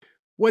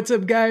What's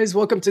up, guys?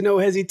 Welcome to No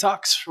Hesi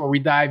Talks, where we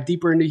dive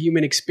deeper into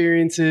human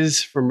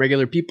experiences from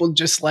regular people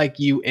just like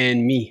you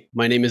and me.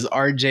 My name is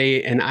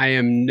RJ, and I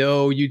am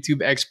no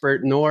YouTube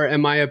expert, nor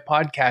am I a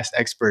podcast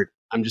expert.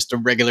 I'm just a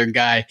regular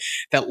guy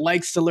that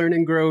likes to learn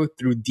and grow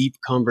through deep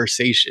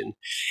conversation.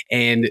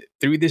 And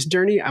through this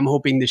journey, I'm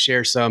hoping to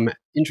share some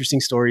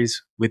interesting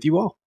stories with you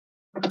all.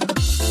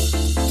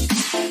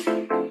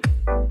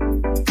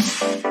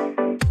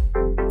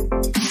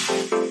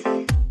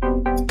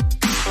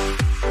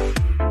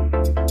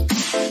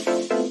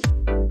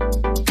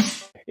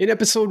 In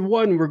episode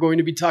 1, we're going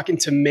to be talking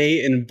to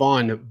May and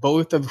Vaughn,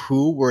 both of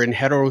who were in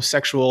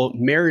heterosexual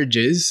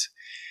marriages.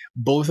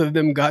 Both of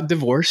them got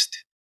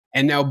divorced,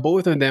 and now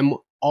both of them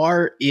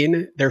are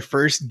in their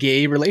first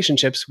gay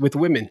relationships with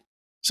women.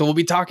 So we'll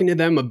be talking to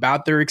them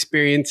about their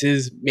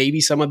experiences, maybe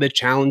some of the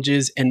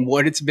challenges, and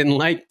what it's been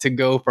like to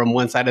go from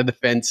one side of the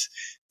fence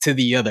to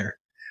the other.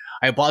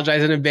 I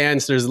apologize in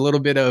advance. There's a little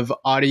bit of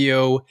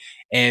audio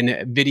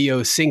and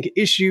video sync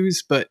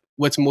issues, but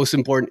what's most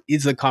important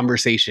is the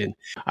conversation.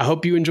 I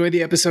hope you enjoy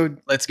the episode.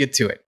 Let's get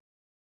to it.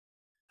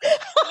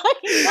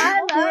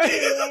 I love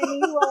you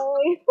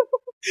anyway.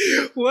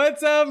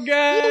 What's up,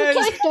 guys?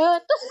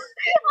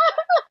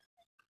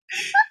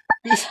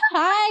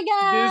 Hi,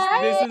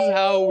 guys. This is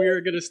how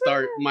we're going to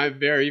start my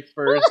very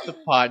first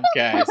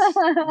podcast.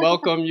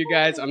 Welcome, you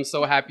guys. I'm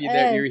so happy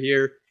that you're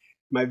here.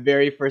 My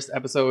very first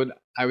episode.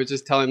 I was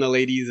just telling the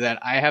ladies that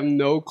I have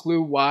no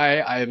clue why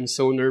I am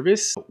so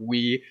nervous.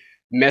 We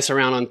mess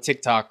around on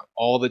TikTok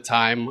all the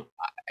time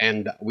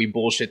and we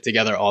bullshit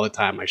together all the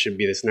time. I shouldn't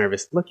be this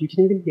nervous. Look, you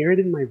can even hear it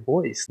in my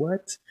voice.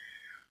 What?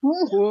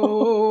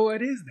 Whoa,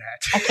 what is that?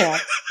 I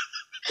can't.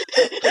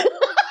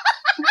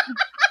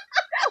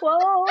 Whoa,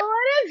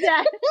 what is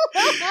that?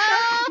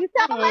 You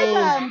sound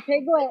like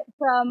Piglet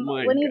from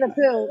Winnie the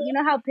Pooh. You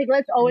know how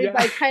Piglets always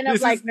kind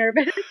of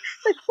nervous?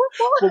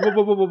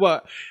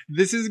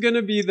 This is going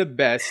to be the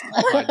best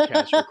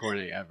podcast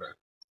recording ever.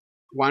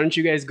 Why don't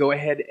you guys go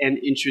ahead and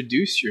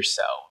introduce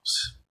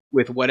yourselves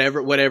with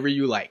whatever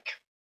you like.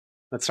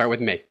 Let's start with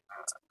May.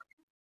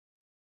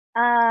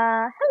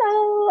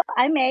 Hello,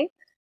 I'm May.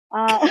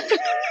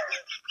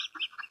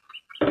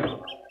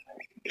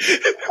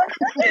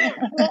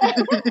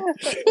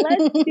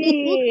 Let's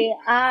see.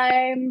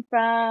 I'm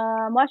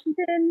from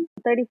Washington,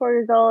 34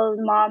 years old,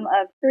 mom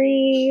of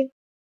 3,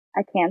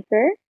 a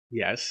Cancer.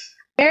 Yes.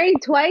 Married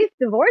twice,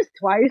 divorced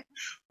twice.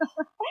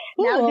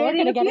 Now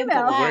dating a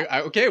female.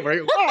 Okay, wait,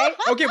 hold on.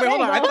 Okay,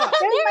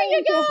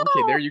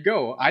 there you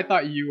go. I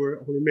thought you were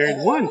only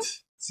married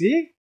once.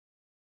 See?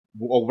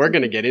 Well, we're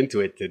going to get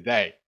into it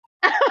today.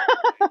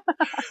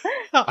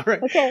 All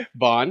right. Okay.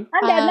 Vaughn.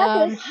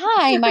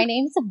 Hi, my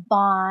name's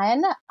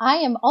Vaughn. I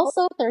am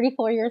also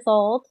 34 years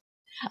old.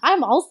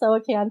 I'm also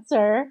a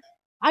Cancer.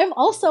 I'm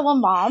also a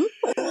mom.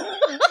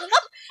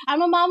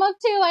 I'm a mom of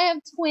 2. I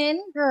have twin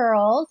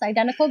girls,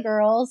 identical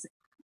girls.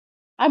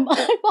 I've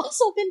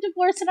also been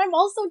divorced and I'm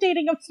also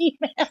dating a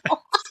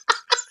female.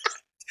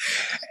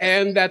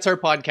 And that's our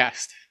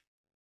podcast.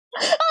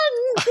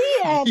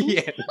 The end.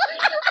 Yeah.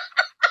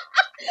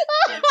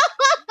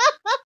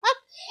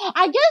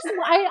 I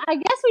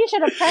guess we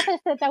should have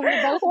prefaced it that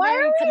we're both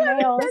married to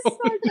males.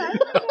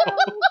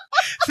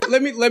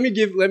 Let me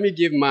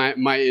give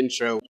my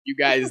intro. You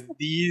guys,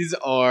 these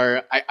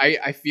are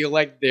I feel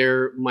like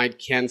they're my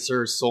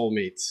Cancer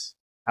soulmates.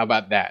 How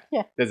about that?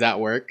 Yeah. Does that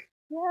work?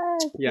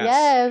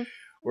 Yes.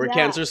 We're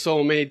Cancer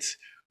soulmates.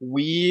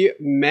 We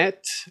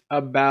met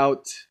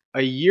about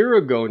a year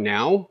ago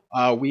now.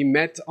 We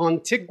met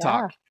on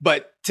TikTok.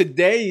 But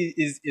today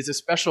is a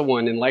special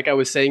one. And like I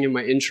was saying in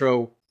my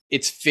intro,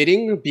 it's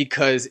fitting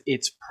because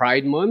it's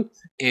Pride Month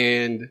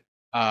and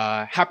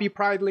happy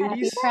Pride, ladies.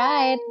 Happy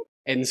Pride.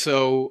 And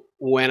so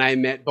when I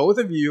met both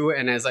of you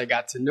and as I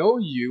got to know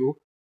you,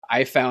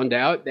 I found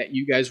out that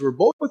you guys were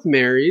both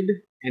married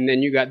and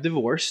then you got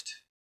divorced.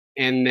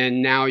 And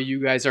then now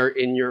you guys are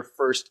in your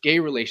first gay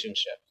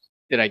relationship.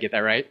 Did I get that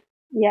right?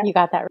 Yeah. You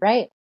got that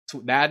right.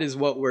 So that is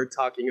what we're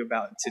talking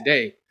about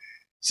today.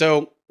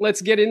 So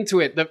let's get into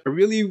it. I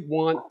really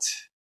want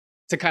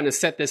to kind of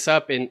set this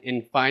up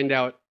and find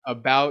out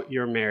about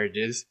your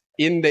marriages.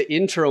 In the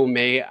intro,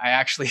 May, I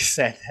actually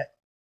said that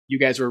you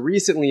guys were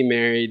recently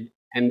married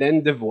and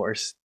then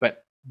divorced.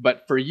 But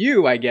for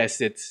you, I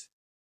guess it's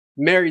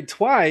married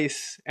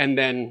twice and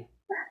then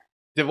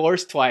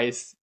divorced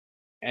twice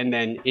and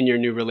then in your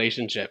new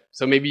relationship.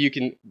 So maybe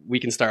we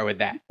can start with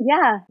that.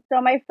 Yeah.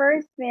 So my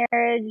first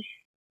marriage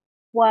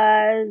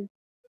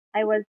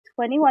I was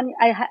 21.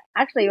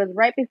 Actually, it was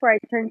right before I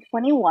turned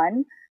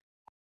 21.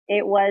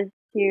 It was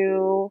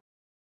to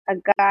a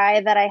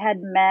guy that I had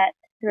met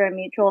through a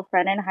mutual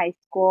friend in high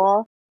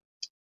school.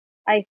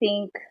 I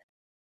think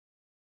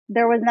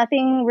there was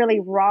nothing really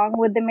wrong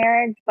with the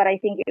marriage, but I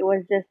think it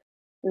was just,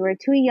 we were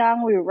too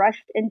young. We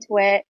rushed into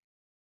it.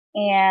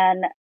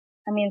 And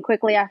I mean,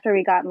 quickly after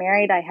we got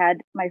married, I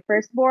had my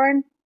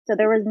firstborn. So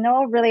there was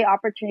no really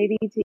opportunity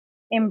to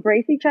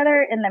embrace each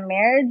other in the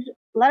marriage,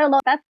 let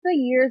alone that's the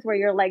years where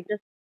you're like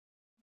just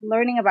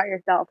learning about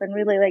yourself and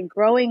really like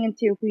growing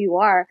into who you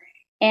are.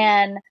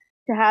 And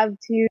to have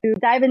to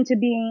dive into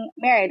being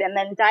married and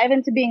then dive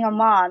into being a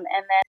mom. And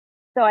then,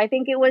 so I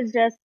think it was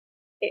just,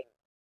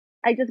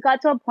 I just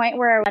got to a point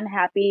where I was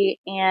unhappy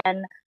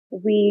and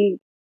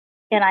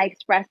I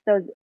expressed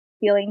those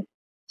feelings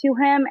to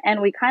him,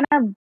 and we kind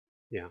of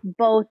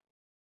both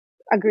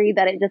agreed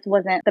that it just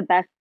wasn't the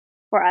best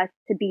for us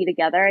to be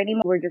together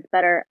anymore. We're just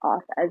better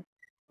off as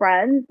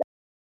friends.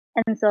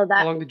 And so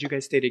How long did you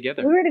guys stay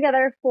together? We were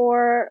together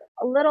for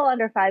a little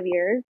under 5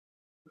 years.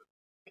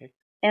 Okay.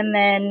 And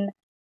then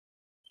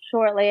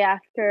shortly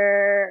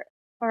after,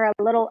 or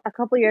a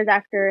couple years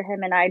after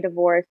him and I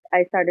divorced,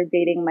 I started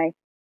dating my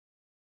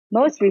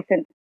most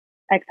recent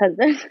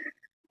ex-husband.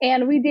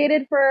 And we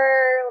dated for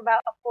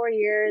about 4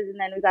 years, and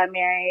then we got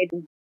married.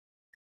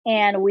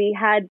 And we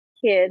had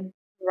kids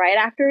right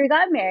after we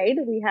got married.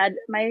 We had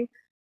my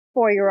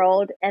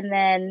 4-year-old and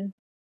then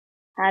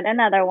had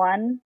another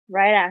one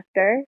right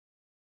after.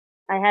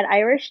 I had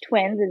Irish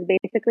twins is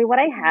basically what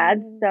I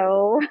had.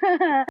 So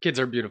kids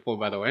are beautiful,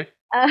 by the way.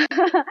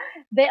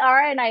 They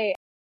are, and I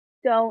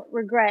don't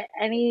regret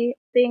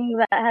anything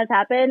that has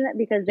happened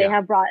because they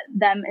have brought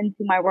them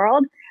into my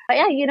world. But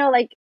yeah,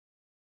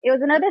 it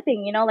was another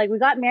thing, we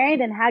got married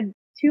and had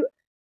two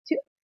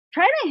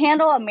trying to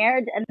handle a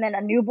marriage and then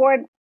a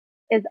newborn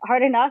is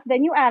hard enough.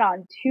 Then you add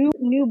on 2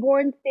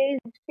 newborn stage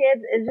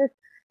kids.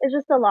 It's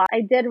just a lot.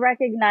 I did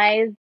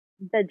recognize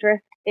the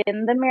drift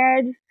in the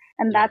marriage,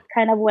 and that's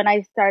kind of when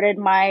I started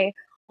my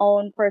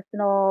own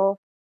personal,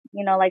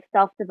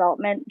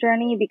 self-development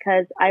journey,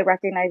 because I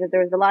recognized that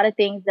there was a lot of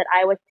things that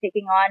I was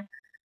taking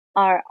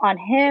on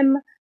him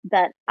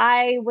that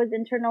I was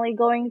internally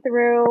going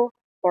through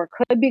or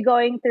could be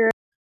going through.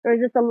 There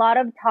was just a lot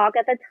of talk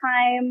at the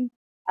time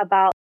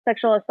about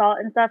sexual assault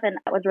and stuff, and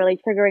that was really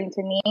triggering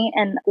to me.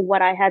 And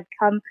what I had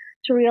come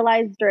to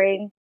realize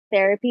during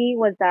therapy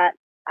was that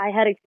I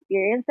had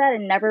experienced that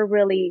and never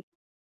really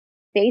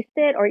faced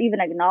it or even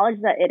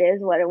acknowledged that it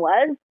is what it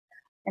was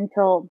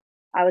until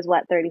I was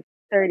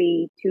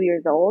 32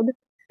 years old.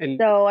 And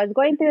so I was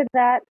going through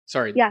that.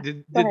 Sorry. Yeah.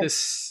 Did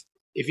this,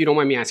 if you don't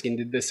mind me asking,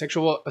 did the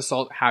sexual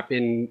assault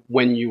happen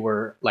when you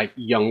were like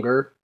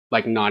younger,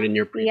 like not in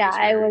your previous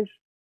marriage?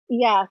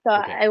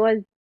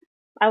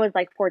 I was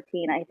like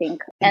 14, I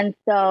think. And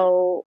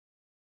so,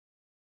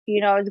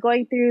 I was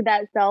going through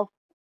that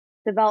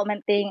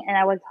self-development thing, and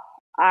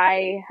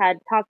I had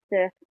talked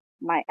to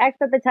my ex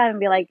at the time and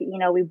be like,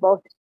 we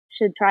both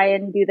should try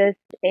and do this,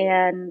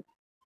 and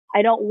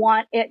I don't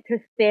want it to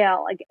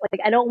fail.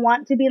 Like I don't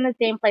want to be in the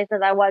same place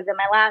as I was in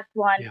my last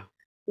one,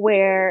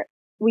 where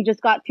we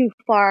just got too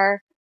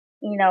far,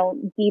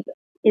 deep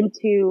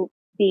into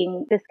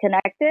being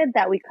disconnected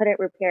that we couldn't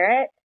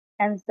repair it.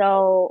 And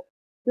so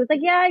he was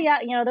like, yeah,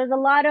 there's a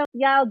lot of,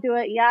 I'll do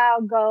it. Yeah,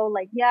 I'll go,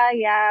 like,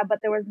 but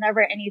there was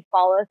never any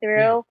follow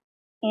through.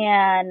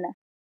 Yeah. And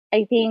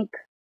I think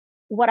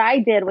what I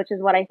did, which is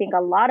what I think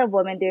a lot of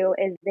women do,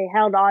 is they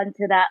held on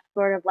to that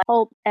sort of like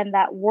hope and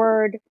that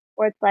word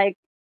where it's like,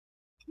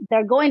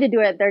 they're going to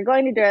do it. They're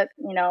going to do it.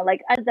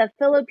 Like as a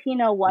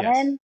Filipino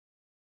woman,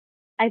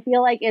 I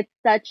feel like it's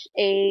such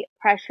a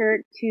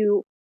pressure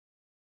to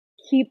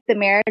keep the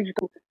marriage,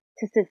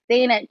 to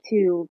sustain it,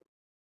 to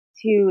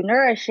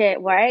nourish it,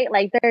 right?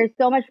 Like there's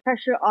so much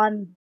pressure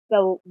on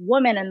the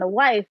woman and the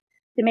wife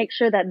to make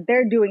sure that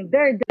they're doing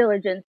their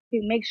diligence,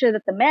 to make sure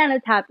that the man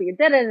is happy,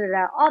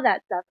 all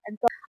that stuff. And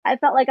so I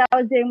felt like I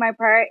was doing my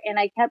part, and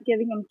I kept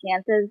giving him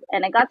chances.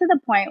 And it got to the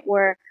point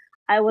where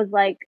I was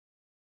like,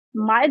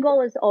 my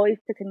goal is always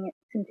to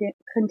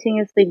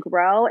continuously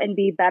grow and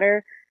be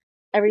better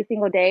every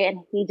single day.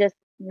 And he just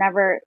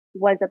never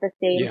was at the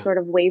same sort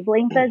of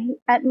wavelength as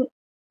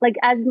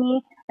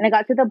me. And it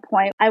got to the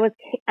point I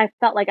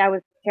felt like I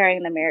was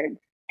carrying the marriage.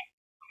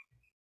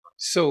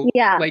 So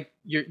like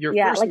your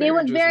first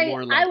marriage was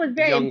more like I was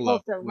very young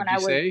impulsive love, when I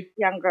was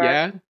younger.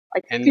 Yeah.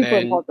 Like and super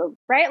impulsive,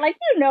 right? Like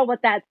what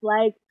that's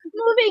like.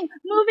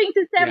 Moving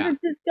to San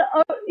Francisco.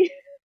 Oh.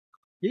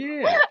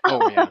 Yeah.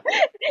 Oh yeah.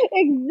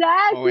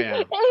 Exactly. Oh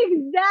yeah.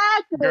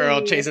 Exactly.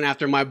 Girl chasing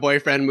after my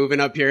boyfriend, moving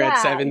up here at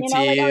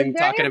 17,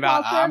 talking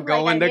about I'm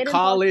going to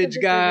college,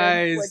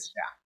 guys.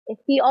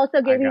 He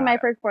also gave me my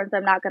firstborn, so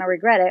I'm not going to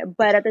regret it.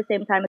 But at the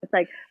same time, it's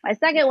like my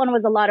second one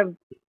was a lot of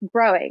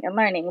growing and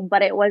learning,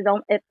 but it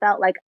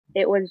felt like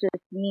it was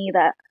just me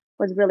that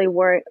was really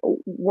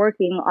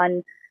working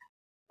on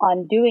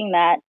doing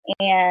that.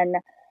 And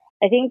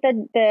I think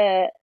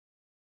that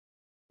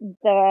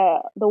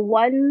the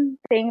one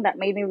thing that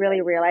made me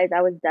really realize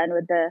I was done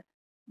with the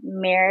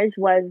marriage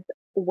was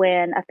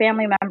when a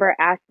family member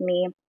asked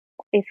me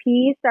if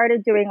he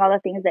started doing all the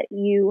things that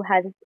you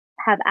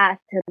have asked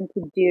him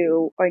to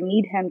do or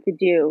need him to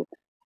do,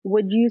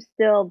 would you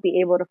still be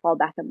able to fall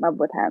back in love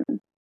with him?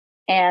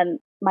 And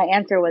my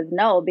answer was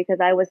no, because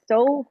I was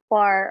so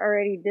far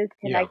already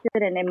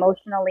disconnected and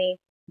emotionally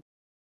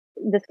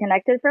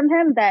disconnected from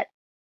him that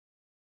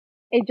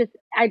I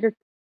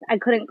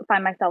couldn't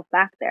find myself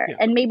back there. Yeah.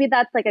 And maybe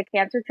that's like a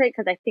Cancer trait,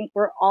 because I think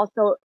we're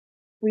also,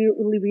 we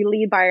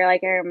lead by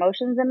like our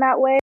emotions in that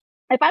way.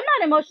 If I'm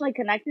not emotionally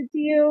connected to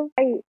you,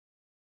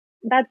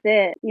 that's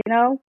it,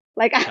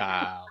 Like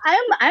Child.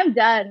 I'm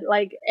done.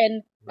 Like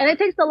and it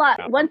takes a lot.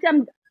 Wow. Once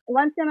I'm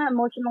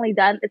emotionally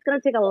done, it's gonna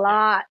take a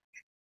lot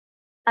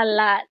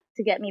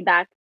to get me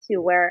back to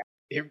where.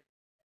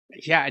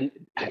 Yeah, and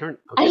I don't.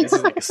 Okay, this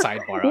is like a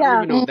sidebar. I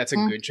don't even know if that's a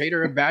good trait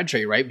or a bad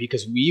trait, right?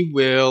 Because we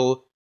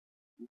will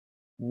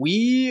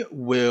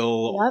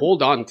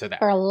hold on to that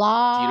for a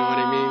long. Do you know what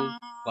I mean?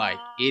 Like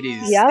it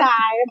is Yep.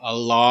 a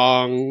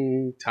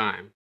long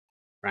time,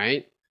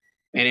 right?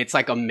 And it's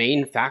like a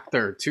main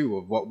factor too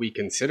of what we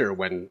consider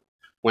when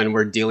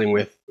we're dealing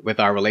with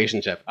our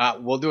relationship.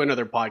 We'll do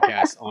another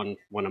podcast on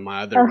one of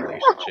my other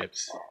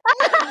relationships.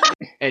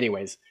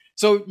 Anyways,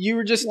 so you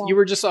were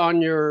just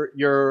on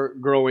your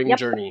growing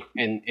journey,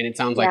 and it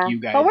sounds like you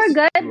guys. But we're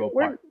good. Grew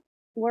apart.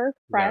 We're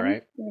friends.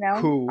 Right? You know,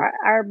 Cool.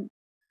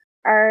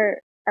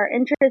 Our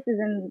interest is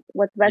in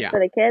what's best for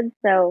the kids.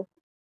 So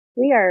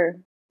we are.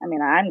 I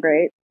mean, I'm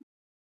great.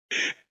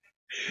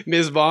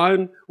 Ms.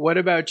 Vaughn, what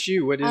about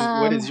you? What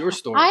is your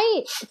story?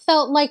 I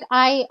felt like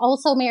I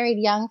also married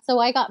young, so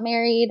I got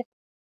married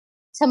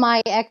to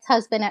my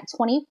ex-husband at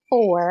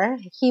 24.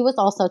 He was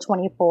also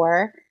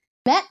 24.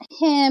 Met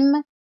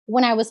him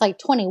when I was like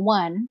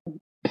 21.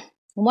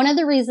 One of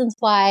the reasons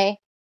why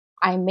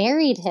I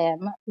married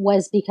him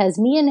was because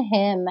me and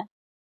him,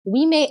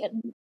 we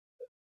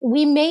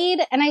made,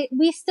 and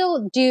we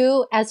still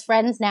do as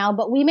friends now,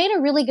 but we made a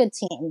really good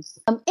team.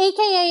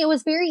 AKA, it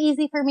was very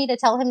easy for me to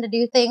tell him to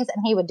do things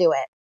and he would do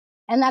it.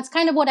 And that's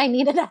kind of what I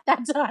needed at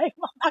that time. I'm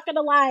not going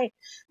to lie.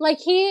 Like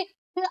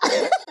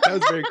that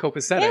was very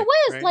copacetic. It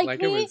was right?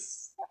 like it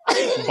was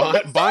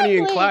Bonnie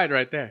and Clyde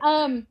right there.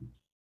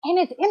 And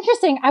it's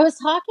interesting. I was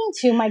talking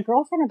to my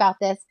girlfriend about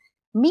this.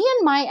 Me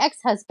and my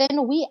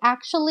ex-husband, we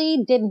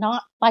actually did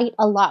not fight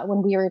a lot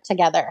when we were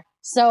together.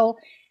 So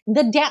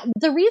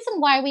the reason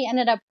why we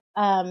ended up,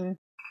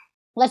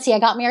 let's see, I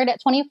got married at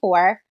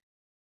 24,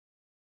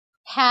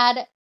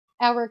 had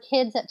our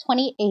kids at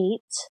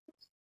 28,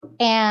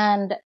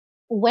 and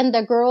when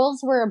the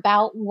girls were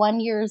about 1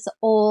 year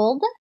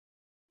old,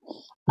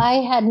 I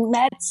had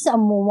met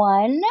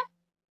someone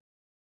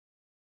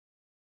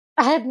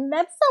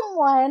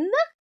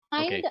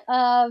kind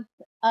of,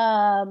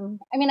 I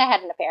mean, I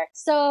had an affair.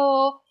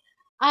 So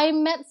I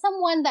met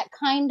someone that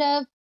kind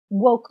of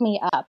woke me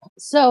up.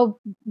 So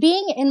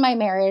being in my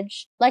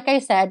marriage, like I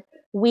said,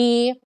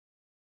 we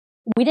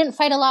didn't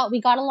fight a lot.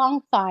 We got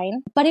along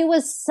fine, but it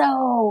was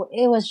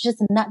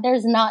just not, there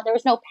was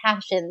no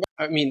passion.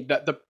 I mean,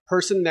 the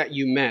person that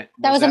you met,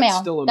 that was a male.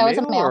 Still that was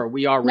a male. Or are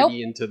we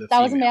already into the that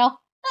female? Was a male.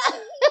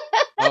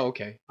 Oh,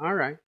 okay. All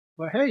right.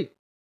 Well, hey,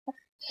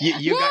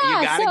 you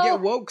got to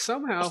get woke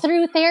somehow.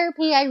 Through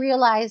therapy, I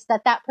realized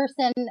that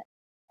person,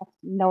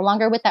 no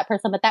longer with that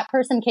person, but that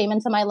person came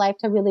into my life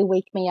to really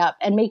wake me up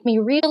and make me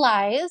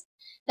realize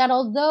that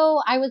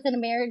although I was in a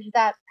marriage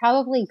that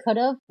probably could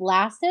have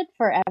lasted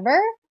forever,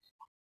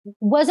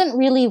 wasn't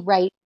really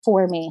right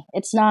for me.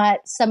 It's not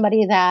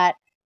somebody that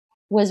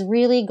was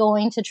really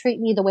going to treat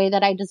me the way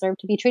that I deserve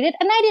to be treated.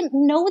 And I didn't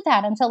know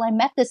that until I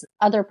met this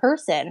other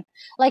person.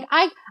 Like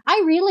I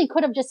really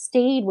could have just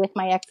stayed with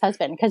my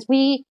ex-husband because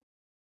we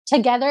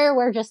together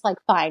were just like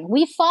fine.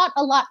 We fought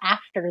a lot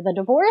after the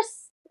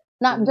divorce,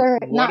 not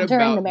during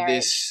the marriage.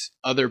 This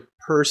other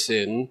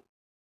person,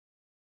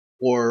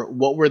 or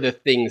what were the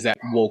things that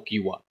woke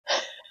you up?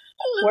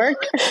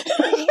 Work.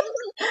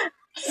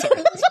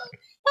 Sorry.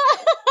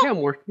 Yeah,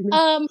 I'm working.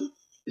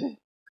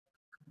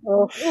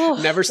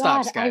 Never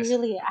stops, guys.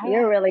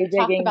 You're really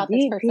digging about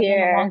deep this person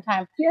here. in a long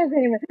time. She hasn't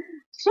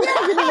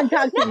even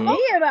talked to me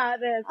about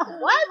this.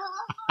 What?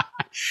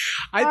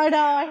 I know,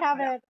 I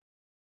haven't.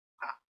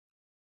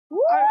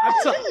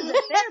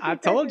 I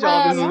told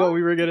y'all this is what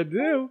we were gonna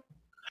do.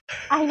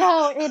 I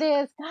know it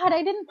is. God,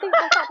 I thought this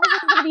was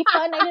gonna be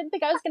fun. I didn't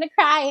think I was gonna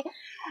cry.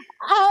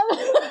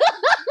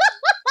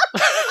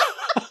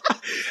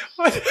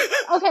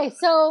 Okay,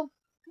 so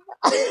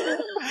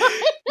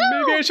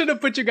maybe I should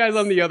have put you guys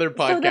on the other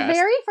podcast. So the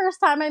very first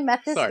time I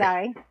met this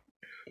guy,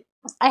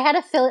 I had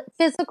a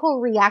physical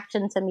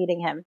reaction to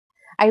meeting him.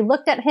 I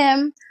looked at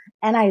him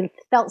and I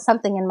felt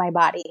something in my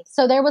body.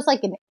 So there was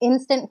like an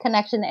instant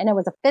connection, and it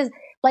was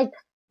it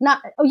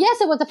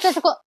was a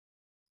physical.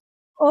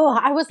 Oh,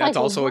 I was That's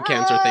also a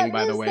cancer thing,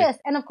 by the way. This?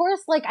 And of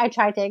course, like I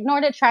tried to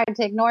ignore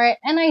it,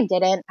 and I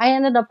didn't. I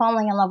ended up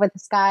falling in love with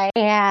this guy,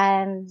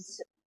 and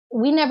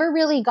we never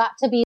really got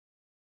to be,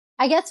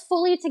 I guess,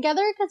 fully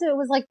together because it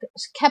was like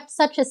kept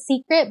such a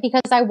secret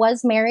because I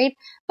was married.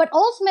 But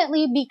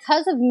ultimately,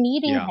 because of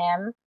meeting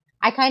him,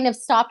 I kind of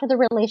stopped the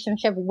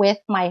relationship with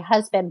my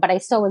husband, but I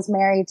still was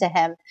married to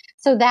him.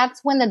 So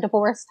that's when the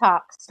divorce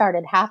talk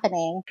started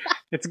happening.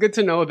 It's good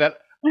to know that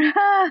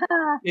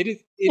it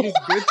is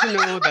good to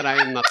know that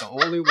I am not the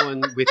only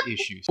one with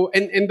issues.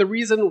 And the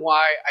reason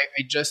why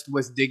I just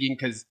was digging,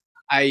 because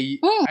I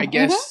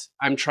guess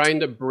I'm trying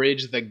to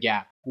bridge the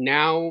gap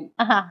now.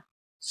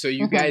 So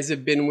you guys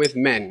have been with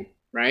men,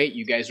 right?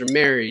 You guys are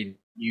married.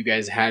 You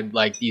guys had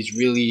like these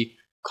really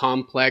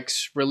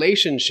complex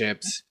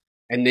relationships,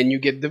 and then you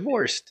get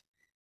divorced,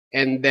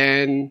 and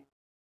then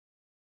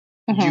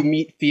you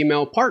meet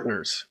female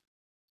partners,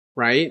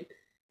 right?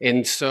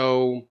 And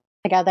so,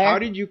 together. how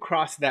did you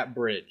cross that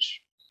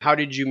bridge? How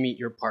did you meet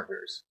your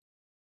partners?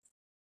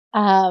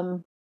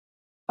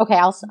 Okay,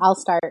 I'll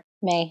start,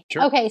 May.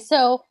 Sure. Okay,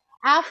 so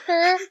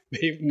after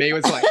May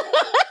was like,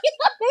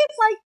 it's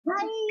like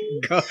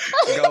hi.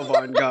 go,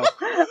 Vaughn, go.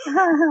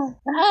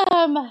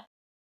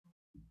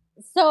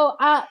 So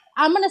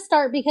I'm gonna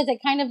start because it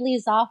kind of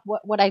leaves off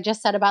what I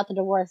just said about the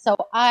divorce. So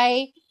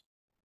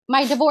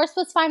my divorce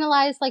was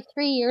finalized like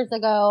 3 years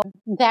ago.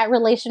 That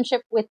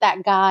relationship with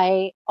that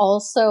guy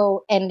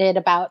also ended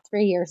about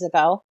 3 years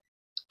ago.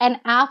 And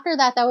after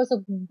that, that was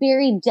a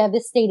very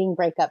devastating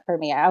breakup for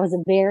me. I was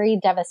very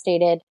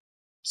devastated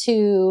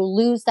to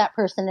lose that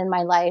person in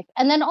my life.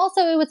 And then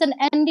also it was an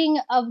ending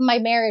of my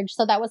marriage.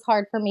 So that was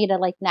hard for me to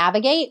like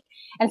navigate.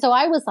 And so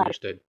I was like,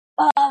 Understood.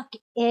 fuck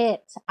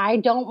it. I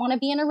don't want to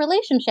be in a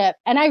relationship.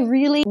 And I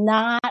really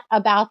not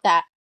about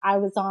that. I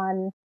was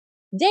on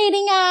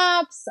dating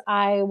apps.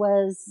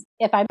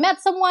 If I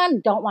met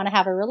someone, don't want to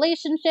have a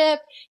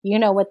relationship. You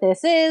know what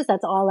this is.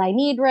 That's all I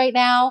need right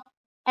now.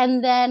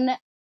 And then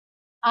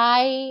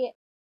May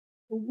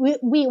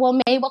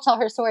will tell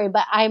her story,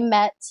 but I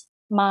met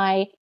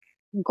my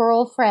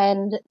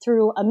girlfriend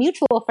through a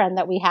mutual friend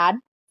that we had.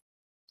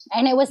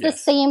 And it was the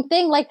same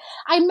thing. Like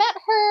I met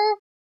her.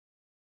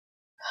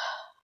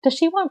 Does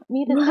she want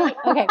me to say?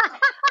 Okay.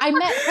 I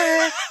met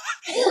her.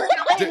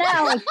 Do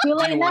you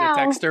want to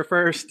text her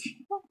first?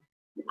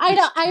 I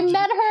know. I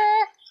met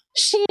her.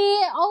 She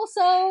may have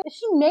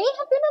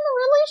been in a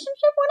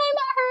relationship when I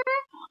met her.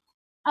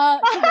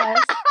 She was.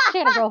 She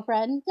had a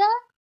girlfriend.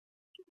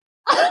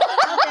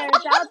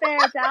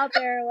 It's out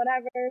there,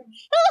 whatever.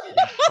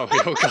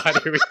 Oh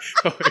God, here we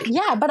go.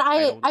 Yeah, but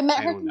I met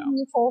her through a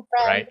mutual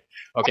friend. Right.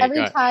 Okay.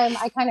 Every time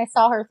I kind of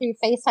saw her through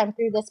FaceTime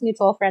through this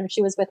mutual friend,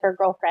 she was with her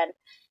girlfriend.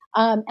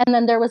 And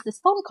then there was this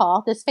phone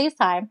call, this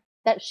FaceTime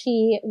that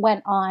she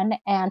went on,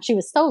 and she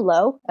was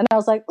solo. And I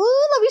was like,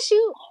 ooh, let me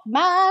shoot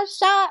my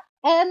shot.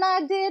 And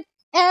I did.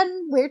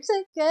 And we're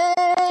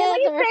together. Can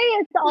we say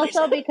it's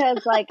also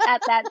because, like,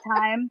 at that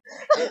time,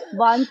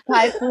 Vaughn's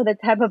types were the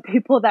type of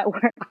people that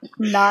were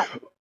not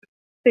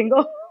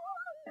single?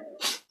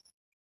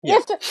 Yeah.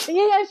 If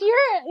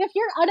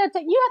you're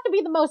unattainable, you have to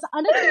be the most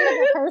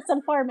unattainable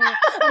person for me.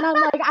 And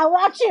I'm like, I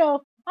want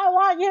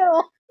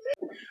you.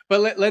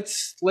 But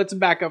let's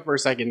back up for a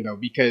second though,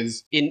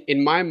 because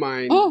in my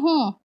mind,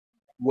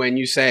 when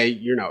you say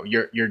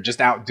you're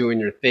just out doing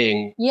your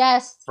thing,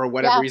 yes, for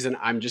whatever reason,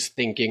 I'm just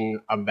thinking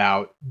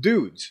about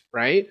dudes,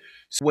 right?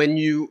 So when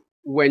you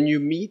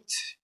meet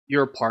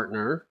your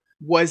partner,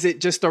 was it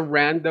just a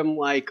random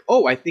like,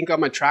 oh, I think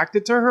I'm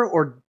attracted to her,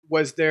 or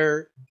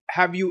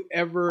have you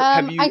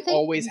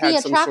always had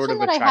some sort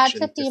of attraction that I had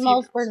to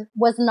females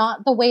was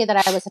not the way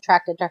that I was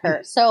attracted to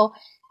her. So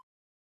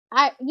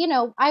I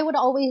would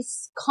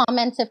always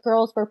comment if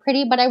girls were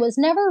pretty, but I was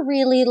never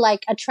really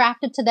like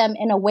attracted to them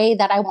in a way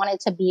that I wanted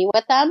to be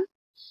with them.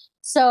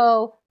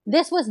 So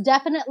this was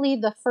definitely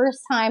the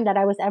first time that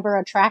I was ever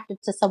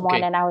attracted to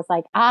someone, and I was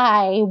like,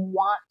 I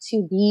want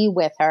to be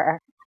with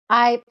her.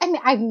 I mean,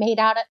 I've made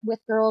out with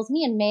girls.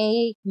 Me and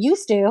May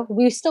used to.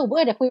 We still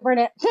would if we were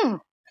to.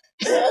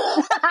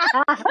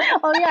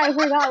 Oh yeah, I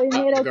forgot we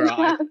made a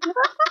girl.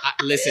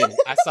 Listen,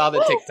 I saw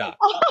the TikTok.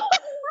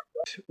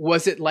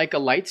 Was it like a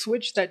light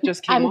switch that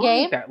just came on?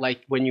 Gay? That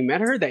like when you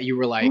met her, that you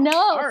were like, no.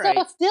 All right.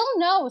 So still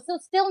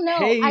no.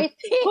 Hey, I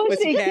think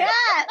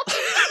pussycat.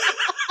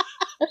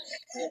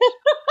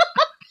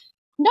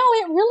 No,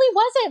 it really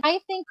wasn't. I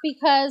think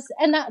because,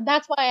 and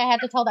that's why I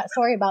had to tell that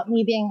story about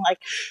me being like,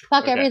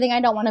 fuck everything.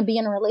 I don't want to be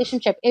in a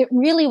relationship. It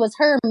really was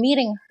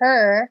meeting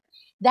her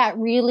that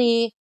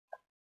really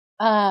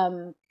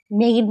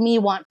made me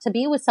want to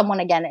be with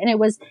someone again. And it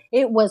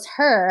was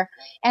her.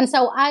 And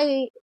so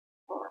I,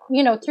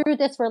 through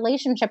this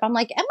relationship, I'm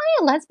like, am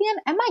I a lesbian?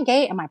 Am I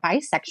gay? Am I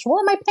bisexual?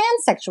 Am I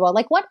pansexual?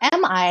 Like, what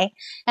am I?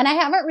 And I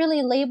haven't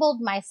really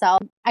labeled myself.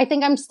 I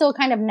think I'm still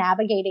kind of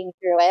navigating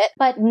through it.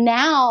 But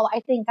now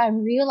I think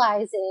I'm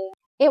realizing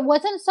it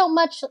wasn't so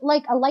much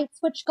like a light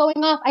switch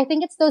going off. I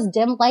think it's those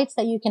dim lights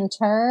that you can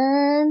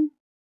turn.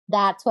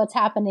 That's what's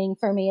happening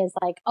for me is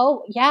like,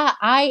 oh yeah,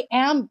 I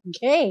am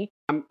gay.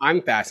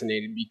 I'm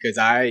fascinated because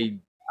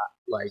I've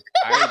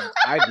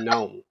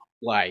known.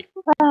 Like,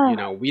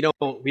 we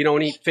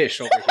don't eat fish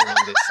over here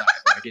on this side.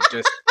 Like it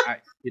just,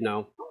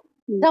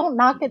 Don't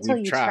knock it till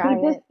you try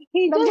it.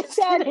 He just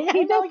said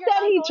he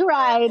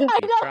tried. I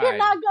know you're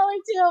not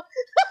going to.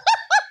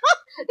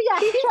 Yeah,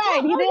 he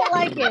tried. He didn't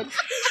like it.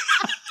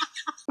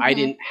 I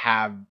didn't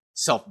have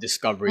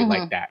self-discovery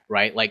like that,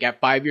 right? Like at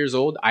 5 years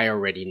old, I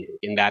already knew,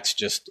 and that's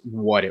just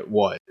what it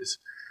was.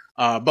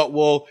 But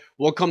we'll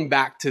come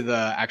back to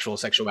the actual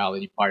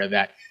sexuality part of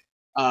that.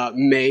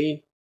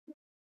 May,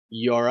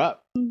 you're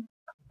up.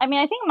 I mean,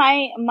 I think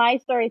my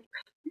story is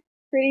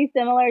pretty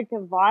similar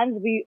to Vaughn's.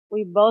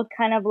 We both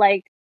kind of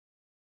like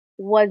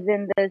was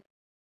in this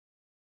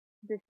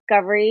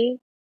discovery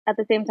at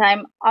the same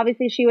time.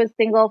 Obviously, she was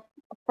single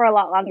for a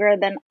lot longer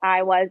than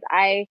I was.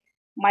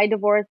 My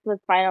divorce was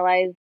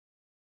finalized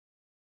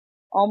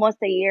almost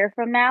a year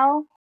from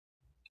now.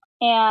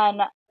 And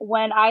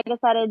when I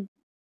decided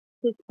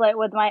to split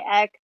with my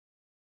ex,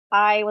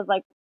 I was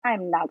like,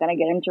 I'm not going to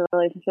get into a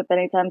relationship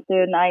anytime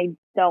soon. I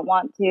don't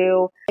want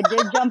to. I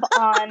did jump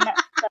on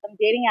some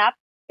dating apps,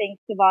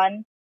 thanks to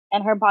Vaughn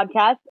and her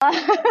podcast.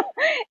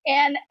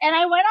 and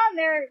I went on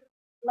there,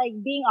 like,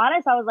 being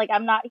honest. I was like,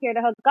 I'm not here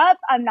to hook up.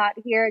 I'm not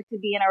here to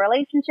be in a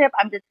relationship.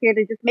 I'm just here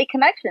to just make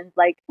connections,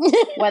 like,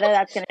 whether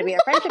that's going to be a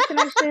friendship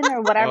connection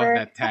or whatever. Oh,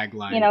 that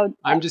tagline.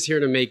 I'm just here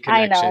to make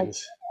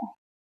connections.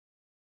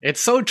 It's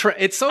so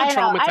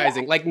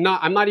traumatizing. Like,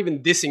 I'm not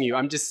even dissing you.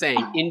 I'm just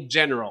saying, in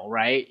general,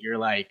 right? You're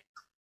like,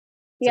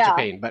 such a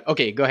pain. But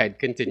okay, go ahead,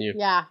 continue.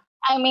 Yeah.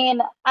 I mean,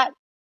 to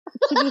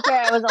be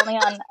fair, I was only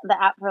on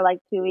the app for like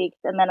 2 weeks,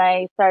 and then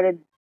I started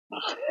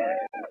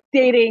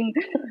dating,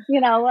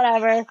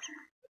 whatever.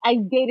 I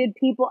dated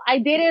people. I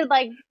dated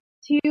like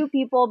 2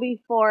 people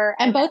before,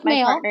 and both my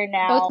male. partner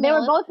now. They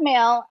were both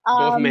male.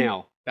 Both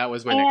male. That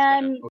was my next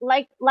one. And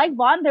like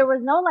Vaughn, there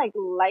was no like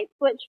light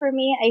switch for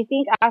me. I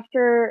think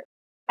after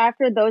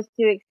those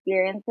 2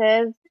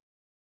 experiences,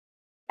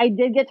 I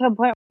did get to a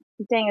point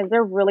where saying, is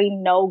there really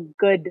no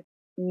good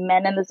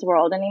men in this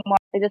world anymore?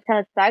 It just kind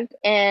of sucked.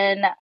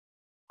 And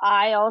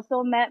I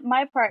also met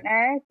my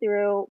partner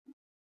through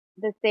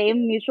the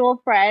same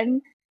mutual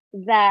friend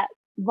that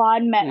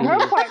Vaughn met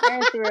her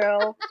partner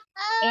through.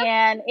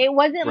 And it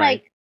wasn't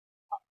like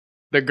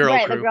the girl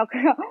crew. The girl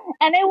crew.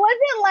 And it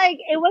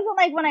wasn't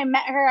like when I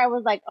met her, I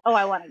was like, oh,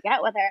 I want to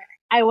get with her.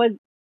 I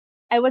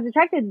was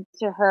attracted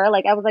to her.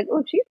 Like, I was like,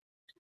 oh, she's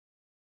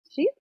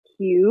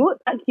cute.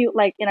 Not cute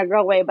like in a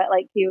girl way, but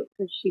like cute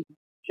because she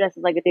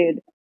dresses like a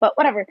dude. But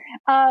whatever.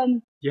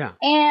 And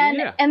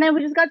then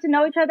we just got to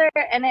know each other,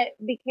 and it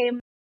became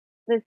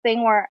this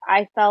thing where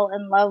I fell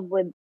in love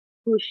with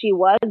who she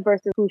was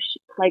versus who she,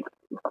 like,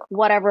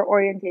 whatever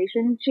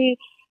orientation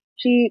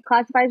she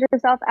classifies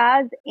herself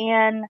as.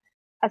 And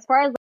as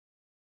far as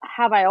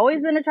have I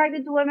always been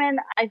attracted to women,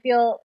 I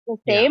feel the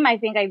same. I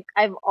think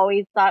I've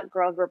always thought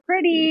girls were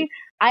pretty.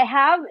 I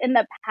have in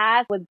the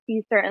past would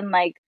see certain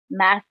like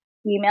masked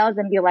females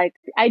and be like,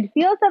 I'd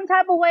feel some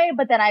type of way,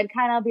 but then I'd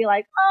kind of be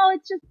like, oh,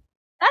 it's just,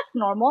 that's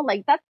normal.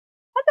 Like that's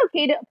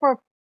okay for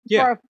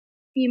a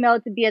female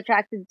to be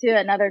attracted to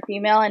another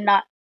female and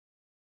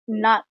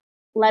not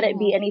let it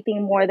be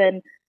anything more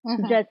than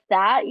just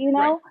that,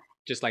 Right.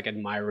 Just like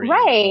admiring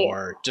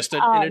or just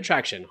an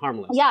attraction,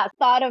 harmless. Yeah,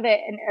 thought of it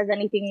as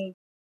anything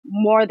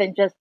more than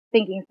just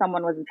thinking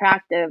someone was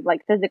attractive,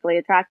 like physically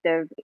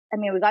attractive. I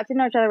mean, we got to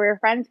know each other. We were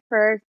friends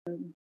first.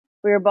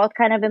 We were both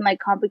kind of in like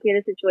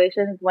complicated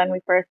situations when we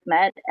first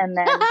met, and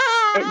then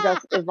it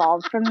just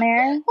evolved from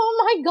there.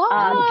 Oh my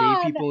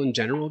god! Gay people in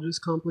general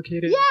just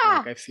complicated. Yeah.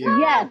 Like, I feel.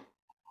 Yes.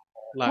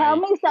 Like, tell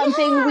me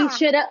something we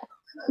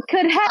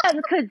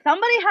could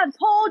somebody have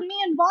told me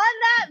and Vaughn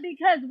that,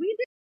 because we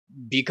did.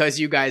 Because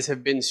you guys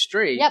have been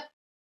straight. Yep.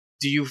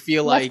 Do you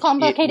feel less like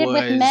complicated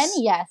with men?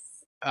 Yes.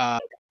 I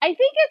think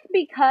it's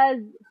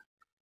because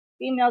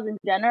females in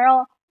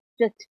general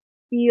just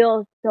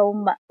feel so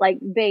much, like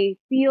they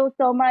feel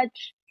so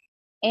much.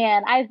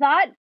 And I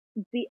thought,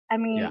 this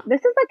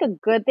is like a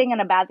good thing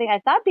and a bad thing. I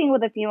thought being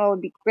with a female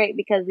would be great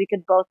because we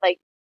could both like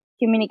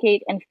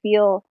communicate and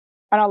feel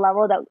on a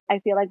level that I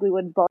feel like we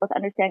would both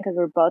understand because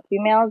we're both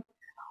females.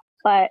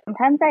 But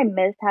sometimes I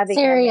miss having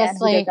a man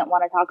who doesn't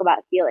want to talk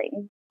about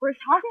feelings. We're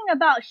talking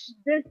about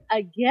this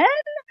again?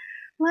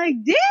 Like,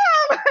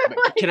 damn!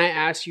 Like, can I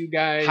ask you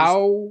guys,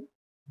 how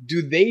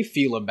do they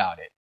feel about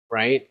it,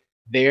 right?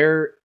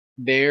 They're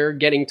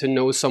getting to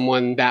know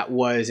someone that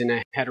was in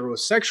a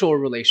heterosexual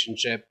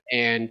relationship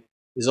and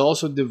is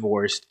also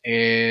divorced.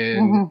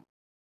 And,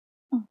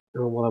 I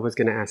was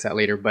going to ask that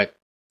later, but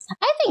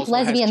I think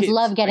lesbians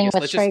love getting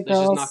with straight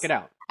girls. Let's just knock it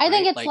out. I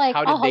think it's like,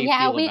 how did they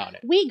feel about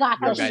it? We got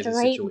the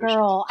straight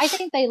girl. I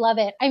think they love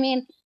it. I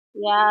mean,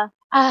 yeah.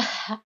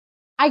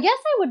 I guess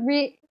I would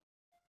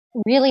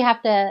really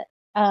have to.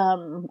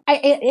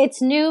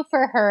 It's new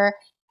for her.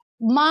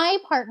 My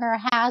partner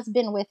has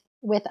been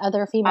with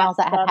other females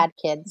that have had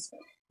kids.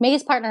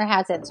 May's partner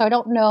hasn't, so I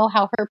don't know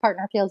how her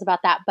partner feels about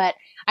that. But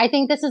I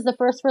think this is the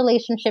first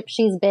relationship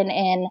she's been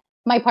in.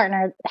 My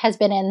partner has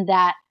been in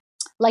that,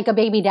 like, a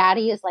baby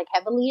daddy is like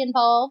heavily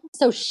involved.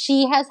 So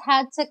she has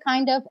had to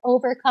kind of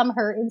overcome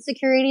her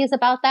insecurities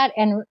about that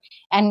and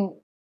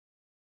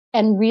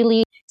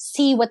really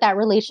see what that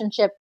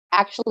relationship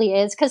actually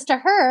is. Because to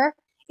her,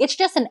 it's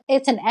just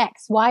it's an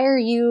ex. Why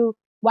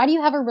do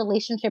you have a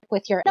relationship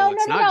with your? No,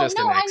 it's not just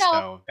an ex,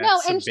 though.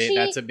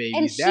 That's a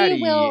baby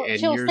daddy, and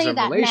she'll years say of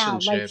that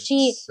relationship. Now.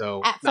 Like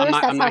so at first,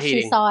 that's how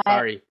she saw it.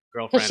 Sorry,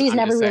 girlfriend. Because she's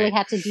never really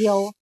had to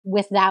deal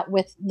with that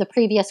with the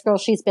previous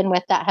girls she's been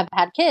with that have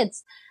had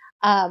kids.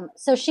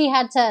 So she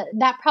had to.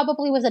 That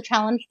probably was a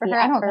challenge for her.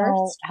 I don't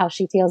know how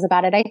she feels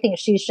about it. I think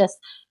she's just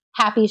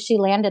happy she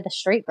landed a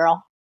straight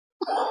girl.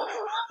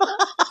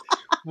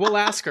 We'll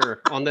ask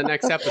her on the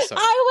next episode.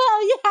 I will.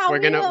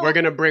 Yeah, we're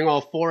gonna bring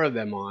all 4 of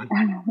them on.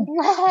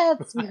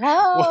 Let's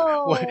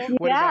go. What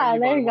about you,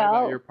 there you go. What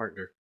about your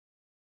partner?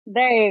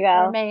 There you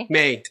go.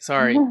 May.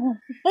 Sorry.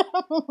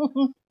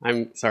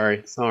 I'm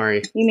sorry.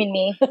 You mean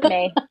me,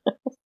 May?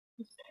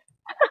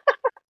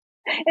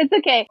 It's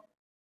okay.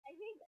 I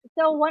think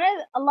So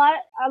a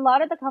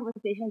lot of the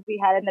conversations we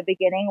had in the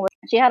beginning was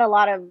she had a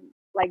lot of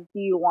like, do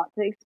you want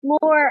to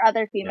explore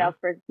other females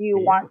first? Do you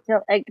want to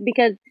like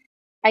because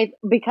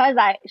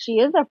she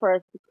is the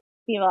first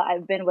female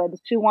I've been with.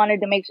 She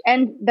wanted to make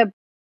and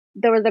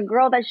there was a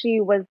girl that she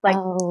was like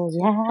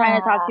trying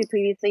to talk to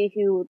previously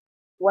who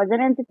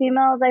wasn't into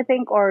females, I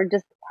think, or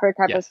just her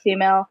type of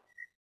female,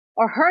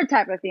 or her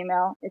type of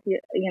female, if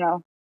you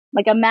know,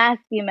 like a mass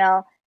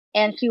female.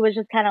 And she was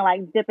just kind of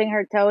like dipping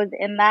her toes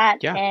in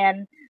that. Yeah.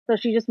 And so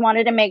she just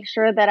wanted to make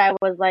sure that I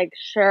was like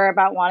sure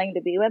about wanting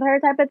to be with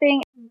her type of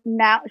thing.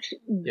 Now she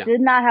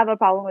did not have a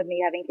problem with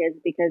me having kids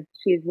because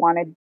she's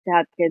wanted to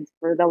have kids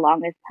for the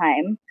longest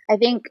time. I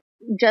think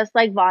just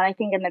like Vaughn, I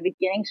think in the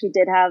beginning she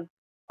did have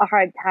a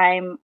hard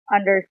time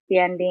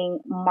understanding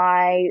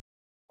my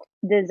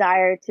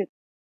desire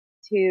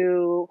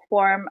to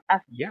form a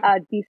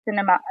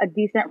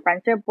decent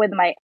friendship with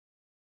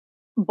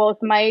both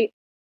my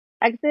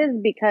exes,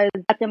 because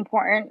that's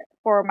important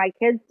for my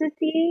kids to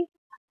see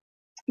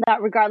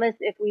that regardless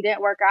if we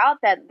didn't work out,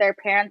 that their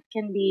parents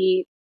can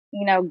be,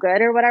 you know,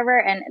 good or whatever.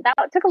 And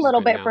that took a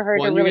little bit for her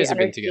to really understand.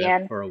 Been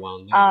together for a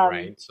while now,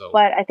 right? So,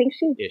 but I think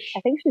she's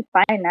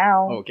fine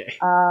now. Okay.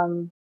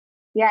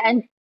 Yeah,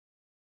 and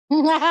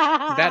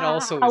that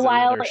also is a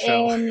while another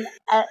show in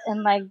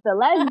like the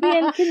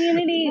lesbian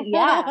community.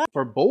 Yeah.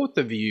 For both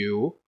of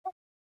you,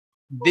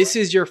 this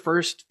is your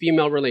first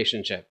female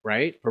relationship,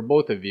 right? For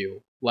both of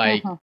you,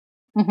 like.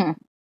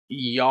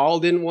 Y'all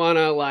didn't want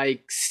to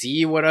like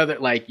see what other,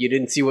 like you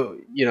didn't see what,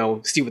 you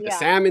know, see what the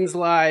salmon's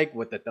like,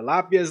 what the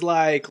tilapia's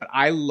like. But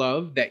I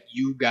love that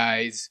you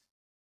guys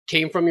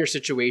came from your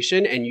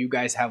situation and you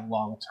guys have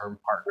long-term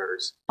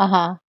partners.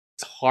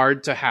 It's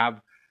hard to have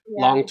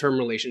long-term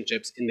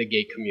relationships in the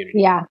gay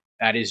community. Yeah.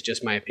 That is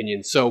just my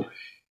opinion. So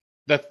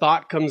the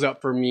thought comes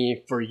up for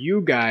me for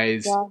you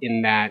guys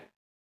in that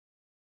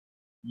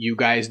you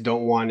guys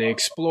don't want to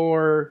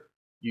explore.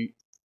 You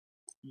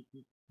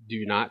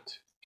do not.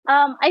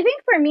 I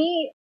think for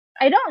me,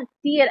 I don't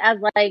see it as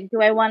like,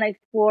 do I want to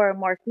explore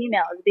more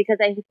females? Because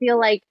I feel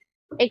like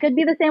it could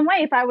be the same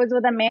way. If I was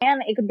with a man,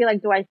 it could be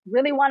like, do I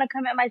really want to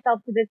commit myself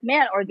to this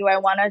man, or do I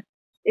want to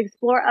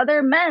explore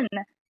other men?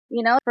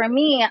 You know, for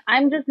me,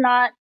 I'm just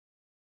not,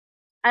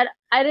 I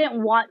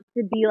didn't want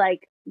to be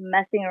like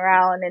messing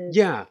around and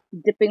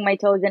dipping my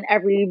toes in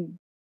everybody's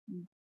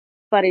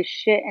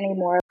shit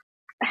anymore.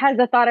 Has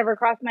the thought ever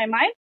crossed my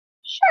mind?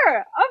 Sure,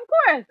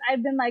 of course.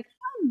 I've been like,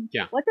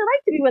 what's it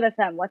like to be with a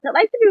femme? What's it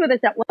like to be with a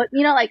femme? Well,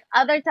 you know, like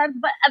other times,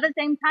 but at the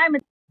same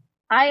time,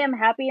 I am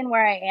happy in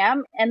where I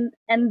am. And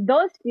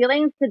those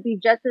feelings could be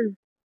just as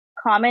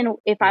common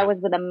if I was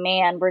with a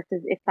man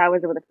versus if I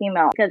was with a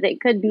female. Because it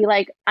could be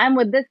like, I'm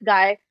with this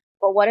guy,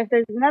 but what if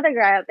there's another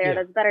guy out there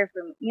that's better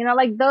for me? You know,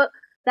 like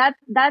that's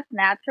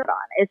natural.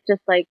 It's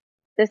just like,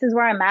 this is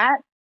where I'm at.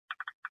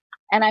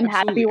 And I'm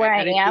happy where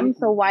I am,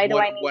 so why do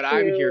I need what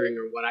I'm hearing,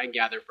 or what I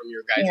gather from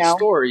your guys'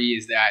 story,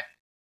 is that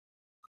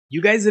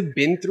you guys have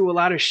been through a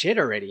lot of shit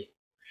already.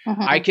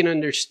 I can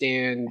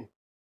understand,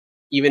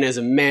 even as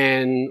a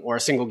man or a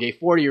single gay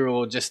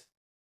 40-year-old, just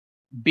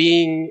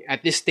being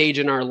at this stage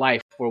in our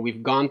life where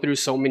we've gone through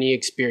so many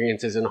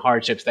experiences and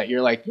hardships that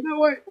you're like, you know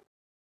what?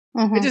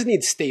 I just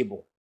need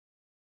stable.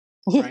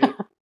 Right?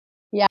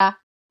 Yeah.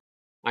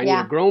 I need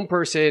a grown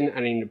person. I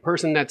need a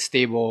person that's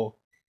stable.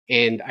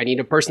 And I need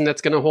a person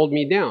that's going to hold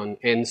me down.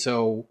 And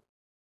so,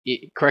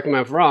 correct me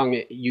if I'm wrong,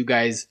 you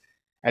guys,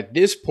 at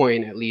this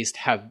point at least,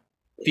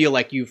 feel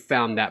like you've